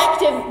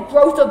proactive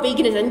growth of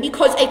veganism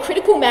because a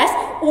critical mass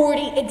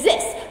already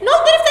exists.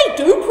 Note that if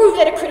they do prove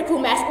that a critical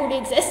mass already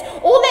exists,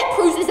 all that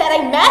proves is that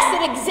a mass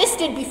that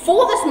existed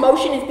before this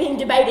motion is being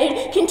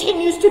debated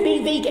continues to be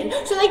vegan.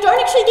 So they don't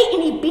actually get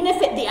any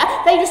benefit there,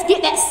 they just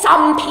get that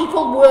some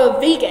people were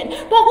vegan.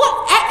 But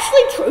what's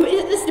actually true is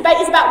that this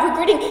debate is about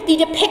regretting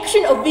the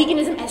depiction of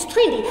veganism as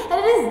trendy, and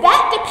it is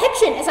that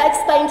depiction, as I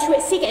explained to you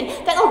at second,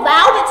 that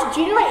allowed it to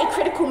generate a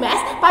critical mass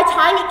by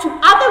tying it to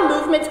other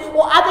movements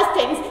or other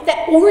things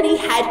that already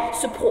had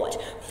support.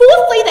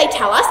 Fourthly, they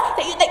tell us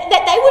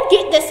that they would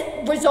get this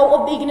result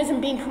of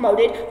veganism being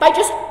promoted by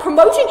just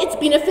promoting its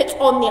benefits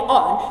on their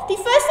own. The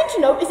first thing to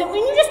note is that when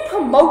you just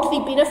promote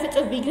the benefits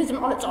of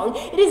veganism on its own,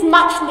 it is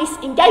much less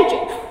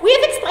engaging. We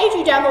have explained to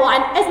you down the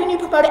line as when you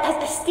promote it as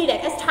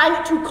aesthetic, as tying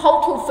it to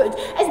cultural foods,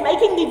 as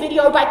making the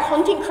video by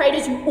content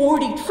creators you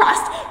already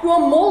trust, you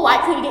are more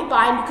likely to get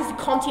buy-in because the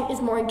content is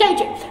more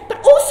engaging.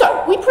 But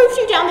also, we proved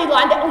to you down the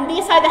line that on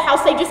their side of the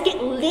house, they just get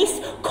less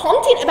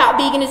content about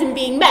veganism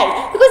being made,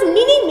 because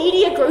many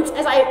media groups,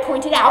 as I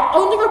pointed out,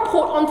 only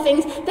report on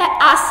things that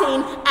are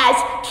seen as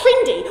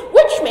trendy,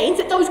 which means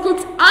that those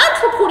groups aren't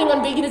reporting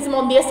on veganism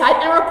on their side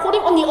and are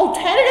reporting on the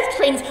alternative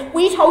trends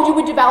we told you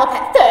would develop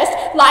at first,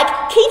 like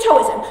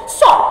ketoism.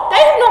 So,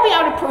 they have not been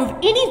able to prove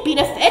any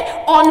benefit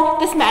on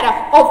this matter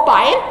of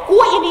buy-in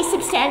or any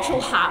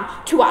substantial harm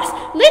to us.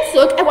 Let's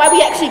look at why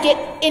we actually get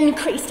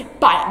increased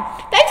buy-in.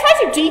 They try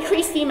to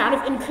decrease the amount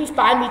of increased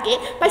buy-in we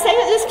get by saying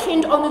that this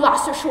trend only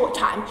lasts a short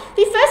time.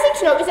 The first thing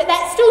to note is that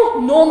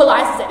still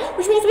normalizes it,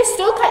 which means we're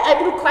still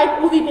able to claim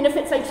all the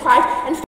benefits they tried and